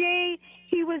other day.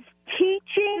 He was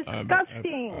teaching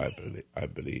disgusting. I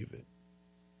believe it.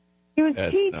 He was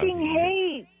teaching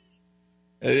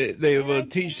hate. They will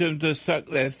teach them to suck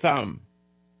their thumb.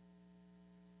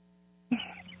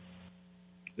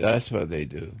 That's what they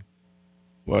do.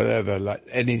 Whatever, like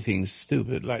anything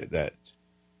stupid like that.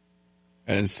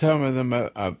 And some of them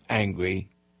are angry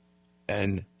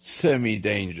and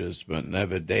semi-dangerous, but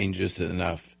never dangerous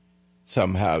enough.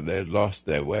 Somehow they've lost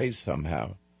their way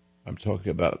somehow. I'm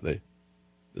talking about the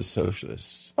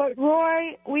socialists. But,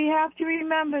 Roy, we have to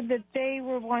remember that they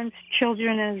were once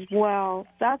children as well.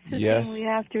 That's the thing we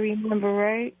have to remember,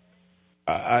 right?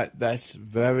 That's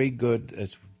very good.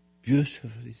 That's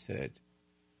beautifully said.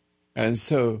 And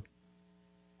so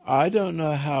I don't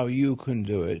know how you can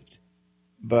do it,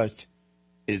 but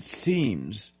it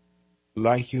seems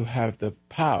like you have the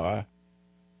power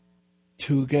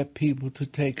to get people to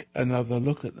take another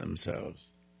look at themselves,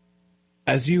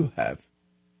 as you have.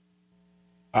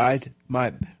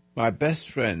 My best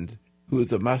friend, who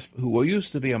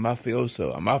used to be a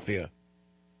mafioso,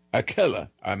 a killer,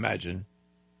 I imagine.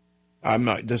 I'm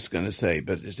not just going to say,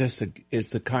 but it's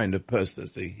the kind of person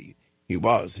that he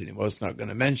was, and he was not going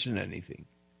to mention anything.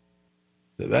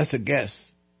 So that's a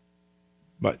guess.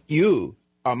 But you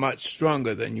are much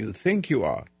stronger than you think you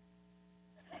are.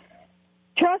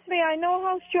 Trust me, I know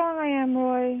how strong I am,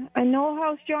 Roy. I know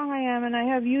how strong I am, and I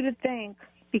have you to thank,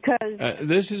 because...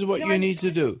 this is what you need to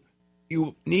do.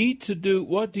 You need to do...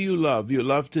 What do you love? You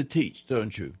love to teach,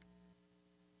 don't you?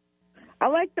 I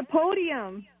like the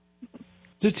podium.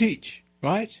 To teach,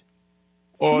 right?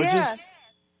 Or just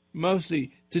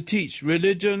mostly to teach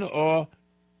religion, or...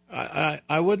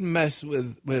 I wouldn't mess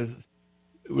with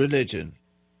religion.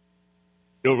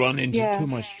 You'll run into too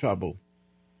much trouble.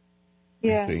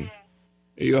 Yeah. You see.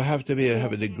 You'll have to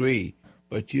have a degree,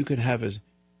 but you can have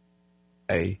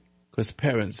because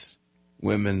parents,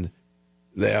 women,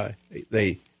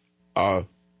 they are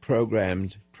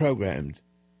programmed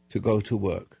to go to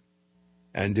work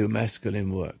and do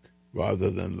masculine work rather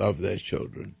than love their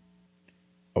children.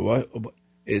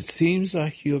 It seems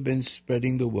like you've been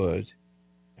spreading the word,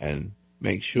 and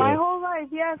make sure. My whole life,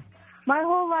 yes. My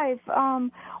whole life.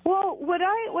 Well, what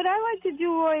I like to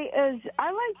do, Roy, is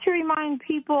I like to remind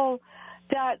people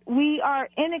that we are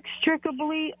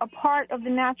inextricably a part of the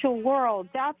natural world.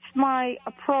 That's my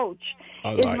approach.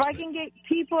 If I can get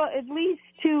people at least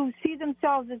to see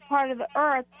themselves as part of the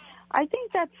earth, I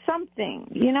think that's something.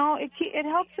 You know, it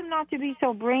helps them not to be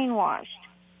so brainwashed.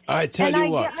 I tell you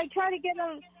what. I try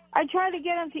to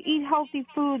get them to eat healthy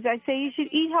foods. I say you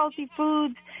should eat healthy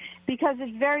foods because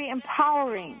it's very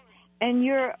empowering, and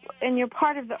you're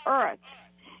part of the earth.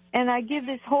 and I give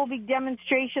this whole big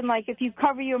demonstration, like if you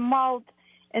cover your mouth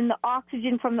and the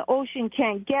oxygen from the ocean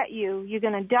can't get you, you're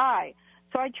going to die.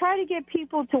 So I try to get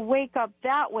people to wake up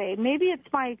that way. Maybe it's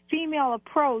my female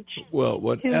approach. Well,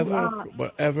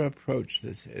 whatever approach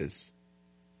this is,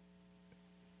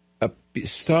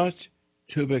 start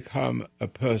to become a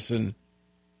person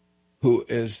who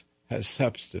has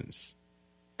substance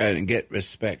and get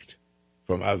respect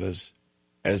from others.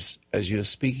 As you're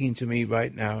speaking to me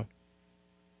right now,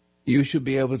 you should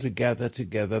be able to gather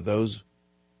together those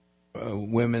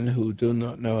women who do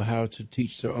not know how to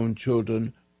teach their own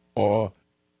children or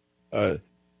let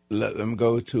them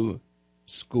go to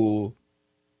school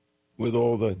with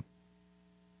all the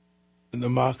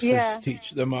Marxist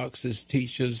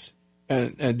teachers,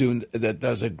 and that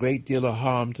does a great deal of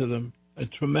harm to them, a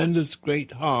tremendous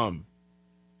great harm.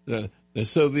 The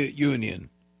Soviet Union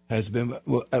has been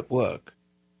at work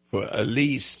for at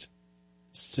least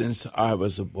since I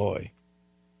was a boy.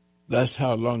 That's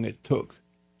how long it took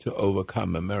to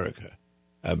overcome America.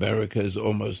 America is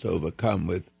almost overcome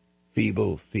with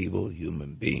feeble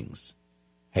human beings,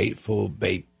 hateful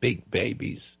big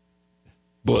babies,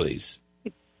 bullies.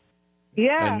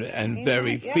 Yeah, and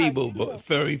very feeble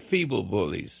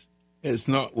bullies. It's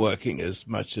not working as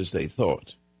much as they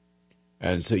thought.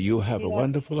 And so you have a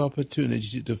wonderful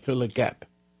opportunity to fill a gap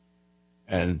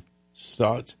and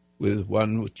start with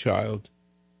one child,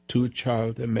 two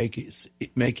child, and make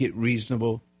it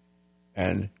reasonable,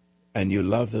 and you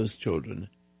love those children,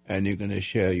 and you're going to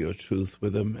share your truth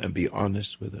with them and be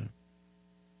honest with them.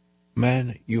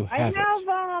 Man, you have it.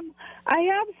 I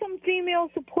have some female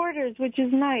supporters, which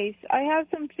is nice. I have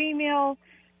some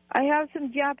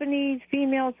Japanese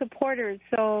female supporters.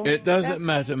 So it doesn't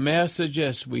matter. May I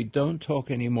suggest we don't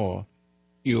talk anymore?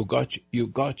 You got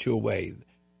your way.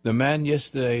 The man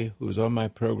yesterday who was on my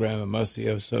program,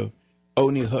 Mafioso,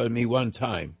 only heard me one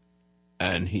time,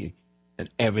 and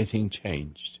everything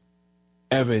changed.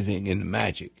 Everything in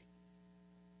magic.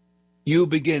 You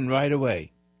begin right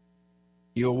away.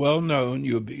 You're well known.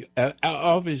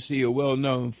 Obviously you're well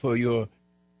known for your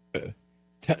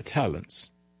talents.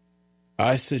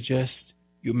 I suggest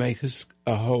you make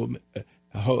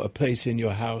a place in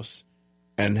your house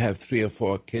and have 3 or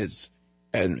 4 kids,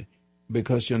 and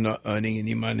because you're not earning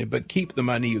any money, but keep the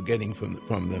money you're getting from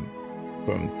the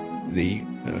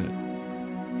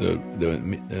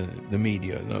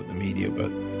media, not the media,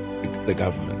 but the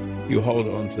government. You hold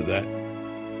on to that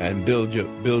and build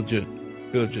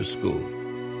your school.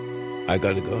 I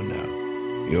got to go now.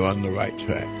 You're on the right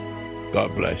track.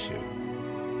 God bless you.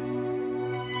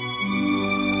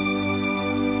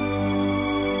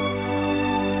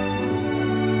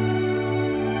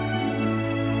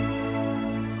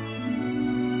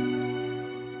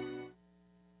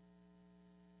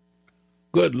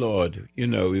 Good Lord,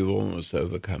 we've almost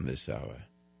overcome this hour.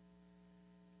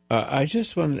 I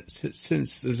just want,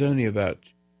 since there's only about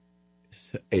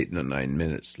 8 or 9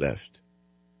 minutes left,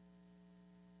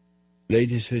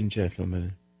 ladies and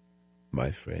gentlemen,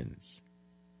 my friends,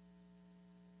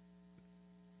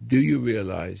 do you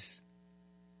realize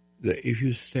that if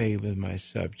you stay with my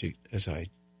subject as I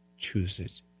choose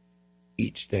it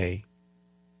each day,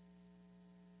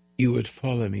 you would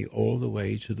follow me all the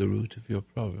way to the root of your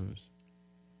problems?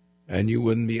 And you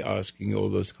wouldn't be asking all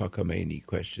those cockamamie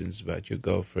questions about your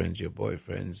girlfriends, your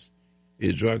boyfriends,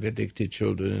 your drug-addicted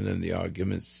children, and the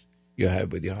arguments you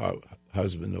had with your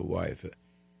husband or wife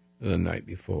the night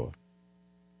before.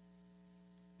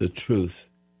 The truth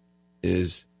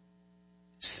is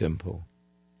simple.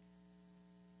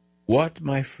 What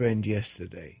my friend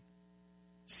yesterday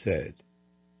said,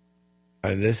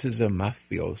 and this is a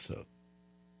mafioso,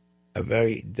 a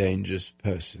very dangerous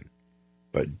person,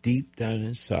 but deep down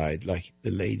inside, like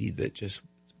the lady that just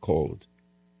called,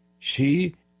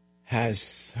 she has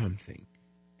something.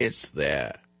 It's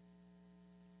there.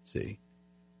 See?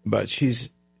 But she's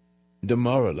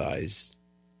demoralized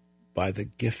by the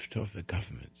gift of the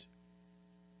government.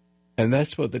 And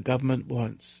that's what the government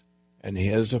wants. And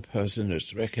here's a person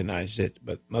who's recognized it,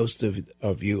 but most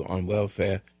of you on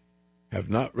welfare have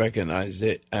not recognized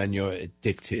it, and you're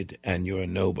addicted, and you're a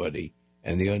nobody.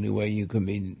 And the only way you can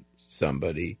be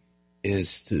somebody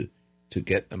is to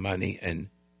get the money, and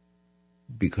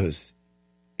because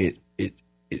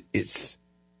it's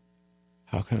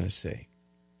how can I say,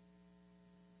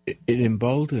 it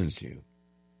emboldens you.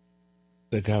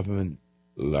 The government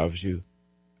loves you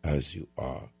as you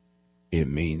are. It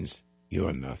means you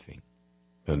are nothing.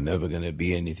 You're never going to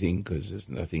be anything because there's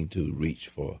nothing to reach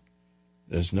for.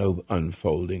 There's no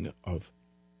unfolding of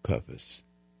purpose.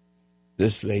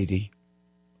 This lady,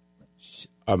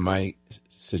 my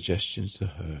suggestion to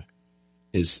her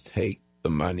is take the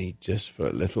money just for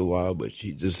a little while, which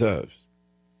she deserves.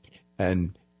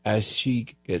 And as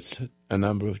she gets a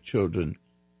number of children,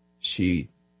 she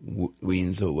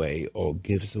weans away or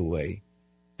gives away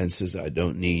and says, I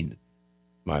don't need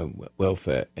my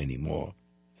welfare anymore.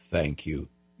 Thank you,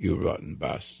 you rotten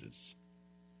bastards.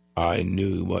 I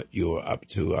knew what you were up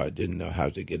to. I didn't know how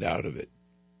to get out of it.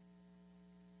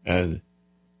 And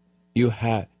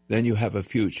then you have a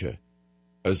future.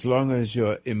 As long as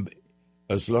you're in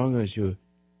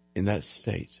that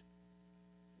state,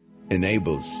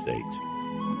 enabled state,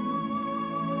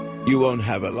 you won't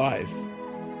have a life.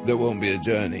 There won't be a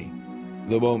journey.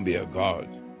 There won't be a God.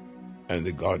 And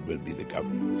the God will be the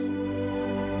government.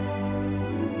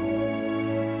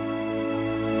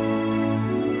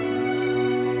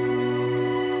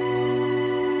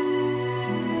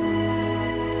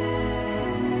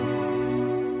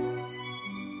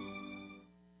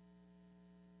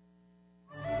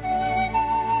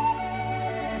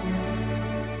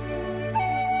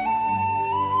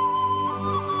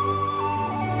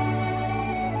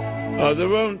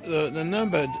 The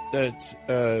number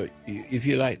that, if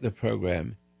you like the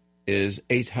program, is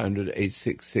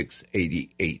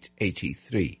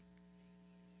 800-866-8883.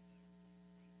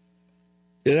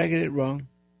 Did I get it wrong?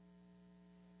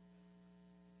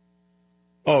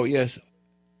 Oh, yes.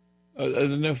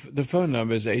 The phone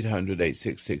number is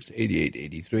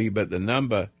 800-866-8883, but the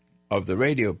number of the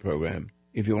radio program,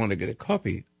 if you want to get a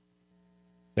copy,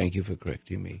 thank you for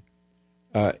correcting me,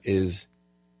 is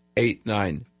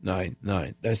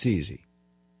 8999. That's easy.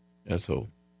 That's all.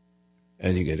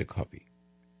 And you get a copy.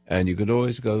 And you could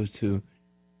always go to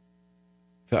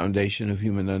Foundation of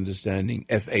Human Understanding,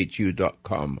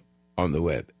 FHU.com on the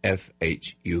web,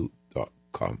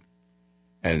 FHU.com.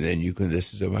 And then you can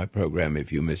listen to my program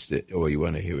if you missed it or you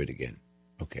want to hear it again.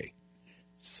 Okay.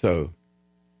 So,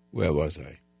 where was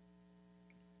I?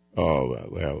 Oh,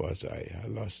 where was I? I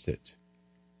lost it.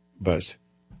 But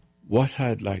what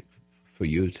I'd like for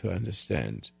you to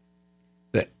understand,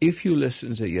 that if you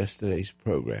listen to yesterday's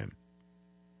program,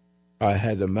 I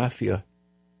had a mafia.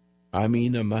 I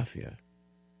mean a mafia.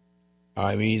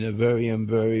 I mean a very,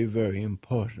 very, very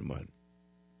important one.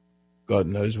 God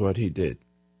knows what he did.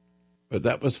 But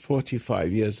that was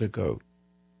 45 years ago.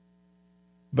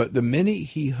 But the minute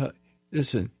he heard,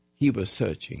 listen, he was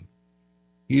searching.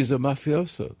 He's a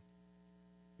mafioso.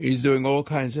 He's doing all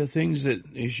kinds of things that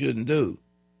he shouldn't do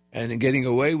and getting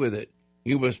away with it.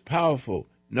 He was powerful.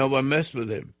 No one messed with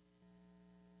him.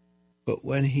 But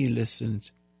when he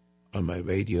listened on my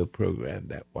radio program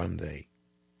that one day,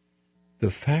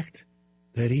 the fact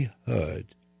that he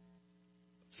heard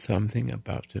something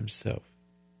about himself,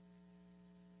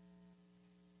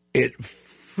 it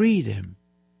freed him.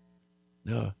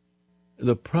 Now,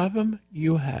 the problem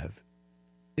you have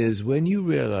is when you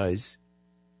realize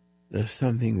there's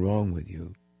something wrong with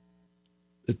you,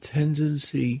 the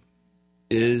tendency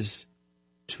is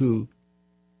to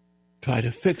try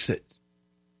to fix it,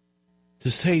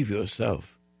 to save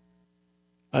yourself.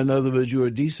 In other words, you're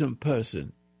a decent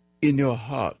person in your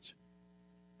heart,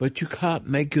 but you can't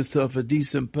make yourself a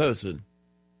decent person.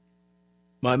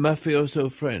 My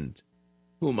mafioso friend,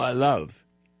 whom I love,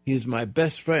 he's my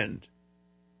best friend.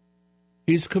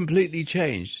 He's completely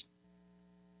changed.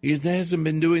 He hasn't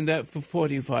been doing that for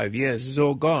 45 years. It's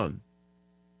all gone.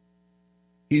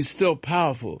 He's still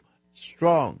powerful,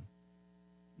 strong,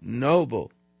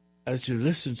 noble. As you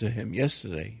listened to him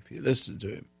yesterday, if you listened to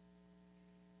him,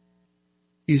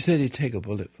 he said he'd take a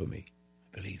bullet for me.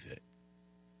 I believe it.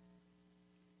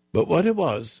 But what it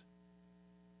was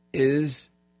is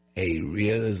a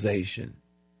realization.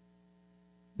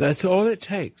 That's all it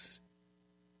takes.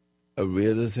 A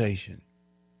realization.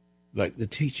 Like the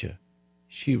teacher,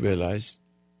 she realized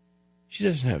she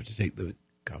doesn't have to take the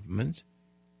government.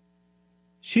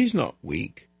 She's not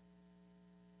weak.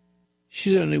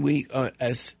 She's only weak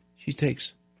as she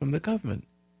takes from the government,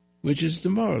 which is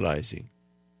demoralizing,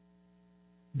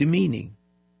 demeaning.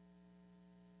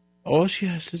 All she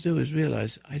has to do is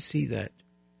realize, I see that.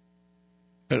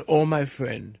 And all my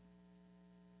friend,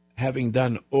 having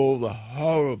done all the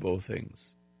horrible things,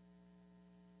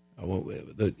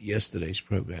 yesterday's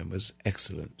program was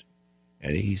excellent.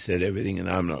 And he said everything, and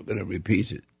I'm not going to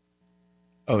repeat it.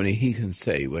 Only he can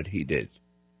say what he did.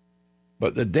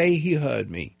 But the day he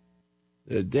heard me,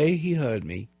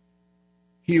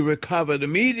 he recovered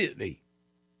immediately.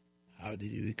 How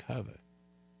did he recover?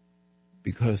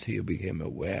 Because he became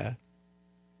aware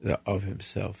that of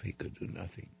himself he could do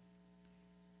nothing.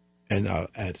 And I'll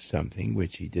add something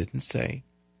which he didn't say,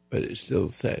 but it still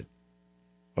said,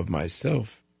 of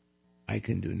myself I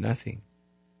can do nothing.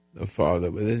 The Father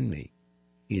within me,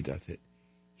 he doth it.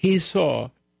 He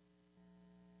saw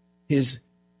his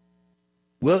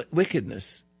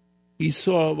wickedness. He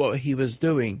saw what he was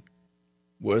doing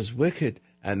was wicked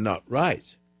and not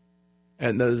right.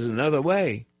 And there's another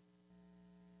way.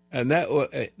 And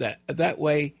that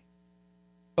way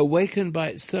awakened by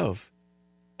itself.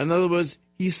 In other words,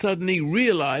 he suddenly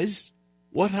realized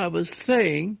what I was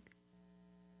saying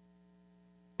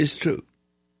is true.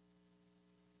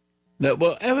 Now,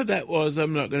 whatever that was,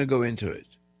 I'm not going to go into it.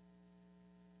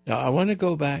 Now, I want to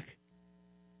go back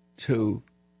to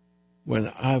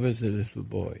when I was a little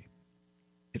boy.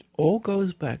 It all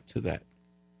goes back to that.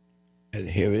 And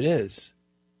here it is,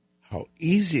 how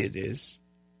easy it is,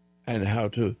 and how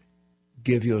to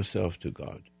give yourself to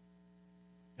God.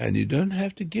 And you don't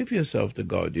have to give yourself to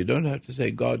God. You don't have to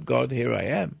say, God, God, here I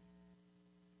am.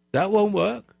 That won't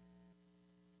work.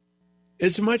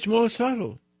 It's much more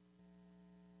subtle.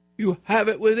 You have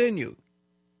it within you.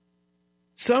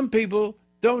 Some people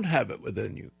don't have it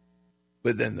within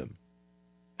them.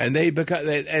 And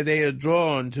they are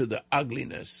drawn to the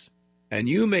ugliness. And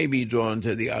you may be drawn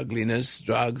to the ugliness,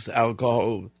 drugs,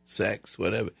 alcohol, sex,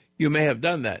 whatever. You may have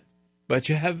done that, but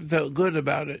you haven't felt good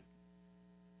about it.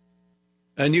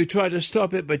 And you try to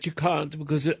stop it, but you can't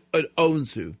because it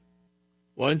owns you.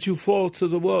 Once you fall to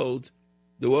the world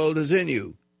is in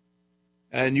you.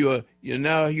 And you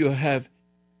have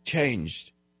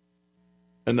changed.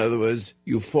 In other words,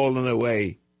 you've fallen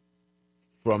away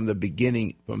from the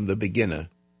beginner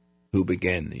who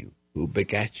began you, who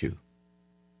begat you.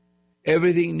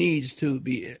 Everything needs to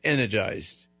be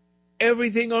energized.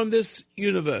 Everything on this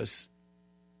universe,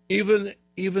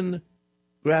 even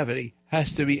gravity,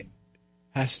 has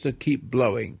to keep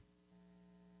blowing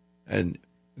and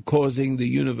causing the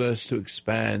universe to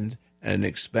expand and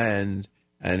expand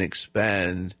and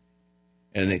expand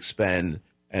and expand,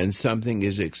 and something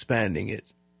is expanding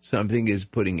it. Something is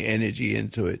putting energy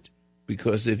into it,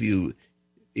 because if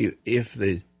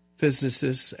the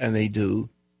physicists, and they do,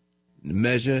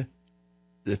 measure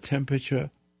the temperature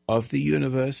of the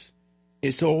universe,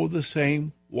 it's all the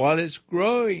same while it's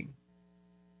growing.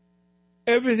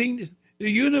 The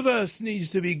universe needs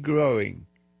to be growing.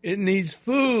 It needs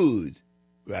food.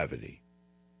 Gravity.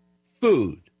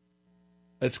 Food.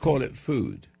 Let's call it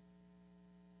food.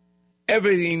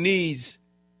 Everything needs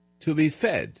to be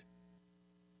fed,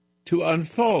 to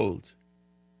unfold,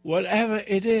 whatever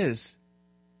it is.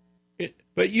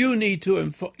 But you need to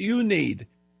unfold. You need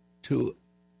to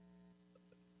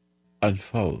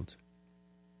unfold.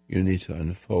 You need to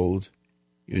unfold.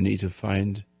 You need to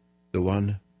find the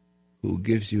one who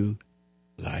gives you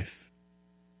life.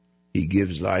 He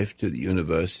gives life to the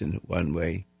universe in one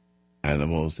way,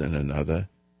 animals in another,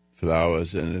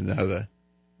 flowers in another.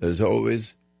 There's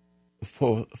always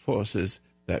forces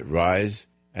that rise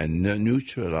and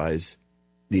neutralize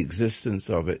the existence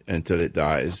of it until it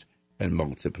dies and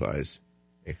multiplies,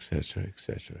 etc.,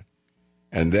 etc.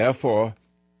 And therefore,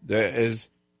 there is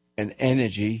an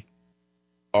energy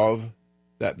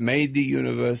that made the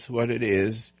universe what it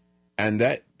is, and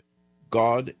that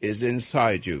God is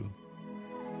inside you.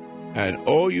 And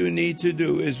all you need to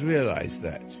do is realize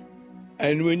that.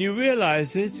 And when you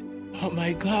realize it, oh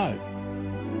my God,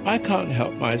 I can't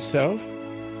help myself.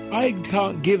 I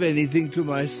can't give anything to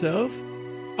myself.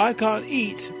 I can't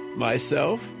eat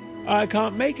myself. I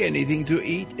can't make anything to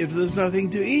eat if there's nothing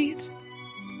to eat.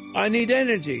 I need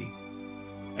energy.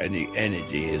 And the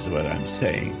energy is what I'm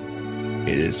saying.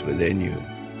 It is within you.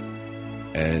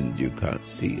 And you can't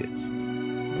see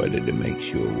it, but it makes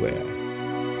you aware.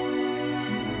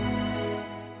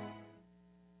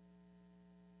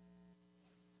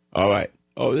 All right.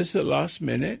 Oh, this is the last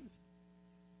minute.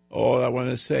 All I want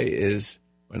to say is,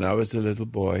 when I was a little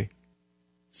boy,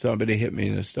 somebody hit me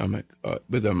in the stomach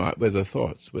with their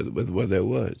thoughts, with their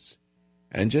words.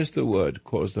 And just the word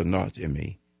caused a knot in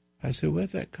me. I said,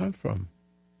 where'd that come from?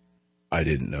 I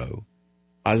didn't know.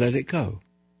 I let it go.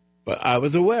 But I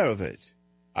was aware of it.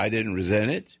 I didn't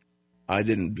resent it. I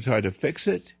didn't try to fix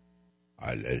it.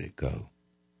 I let it go.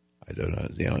 I don't know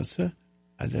the answer.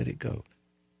 I let it go.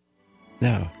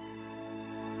 Now,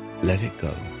 let it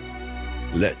go.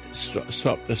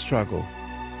 Stop the struggle.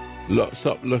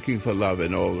 Stop looking for love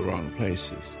in all the wrong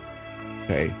places.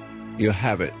 Okay? You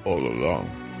have it all along.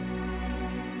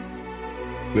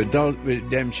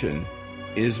 Redemption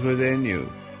is within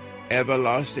you.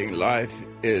 Everlasting life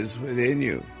is within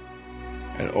you.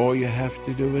 And all you have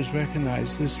to do is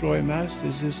recognize this Roy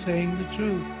Masters is saying the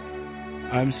truth.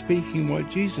 I'm speaking what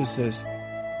Jesus says.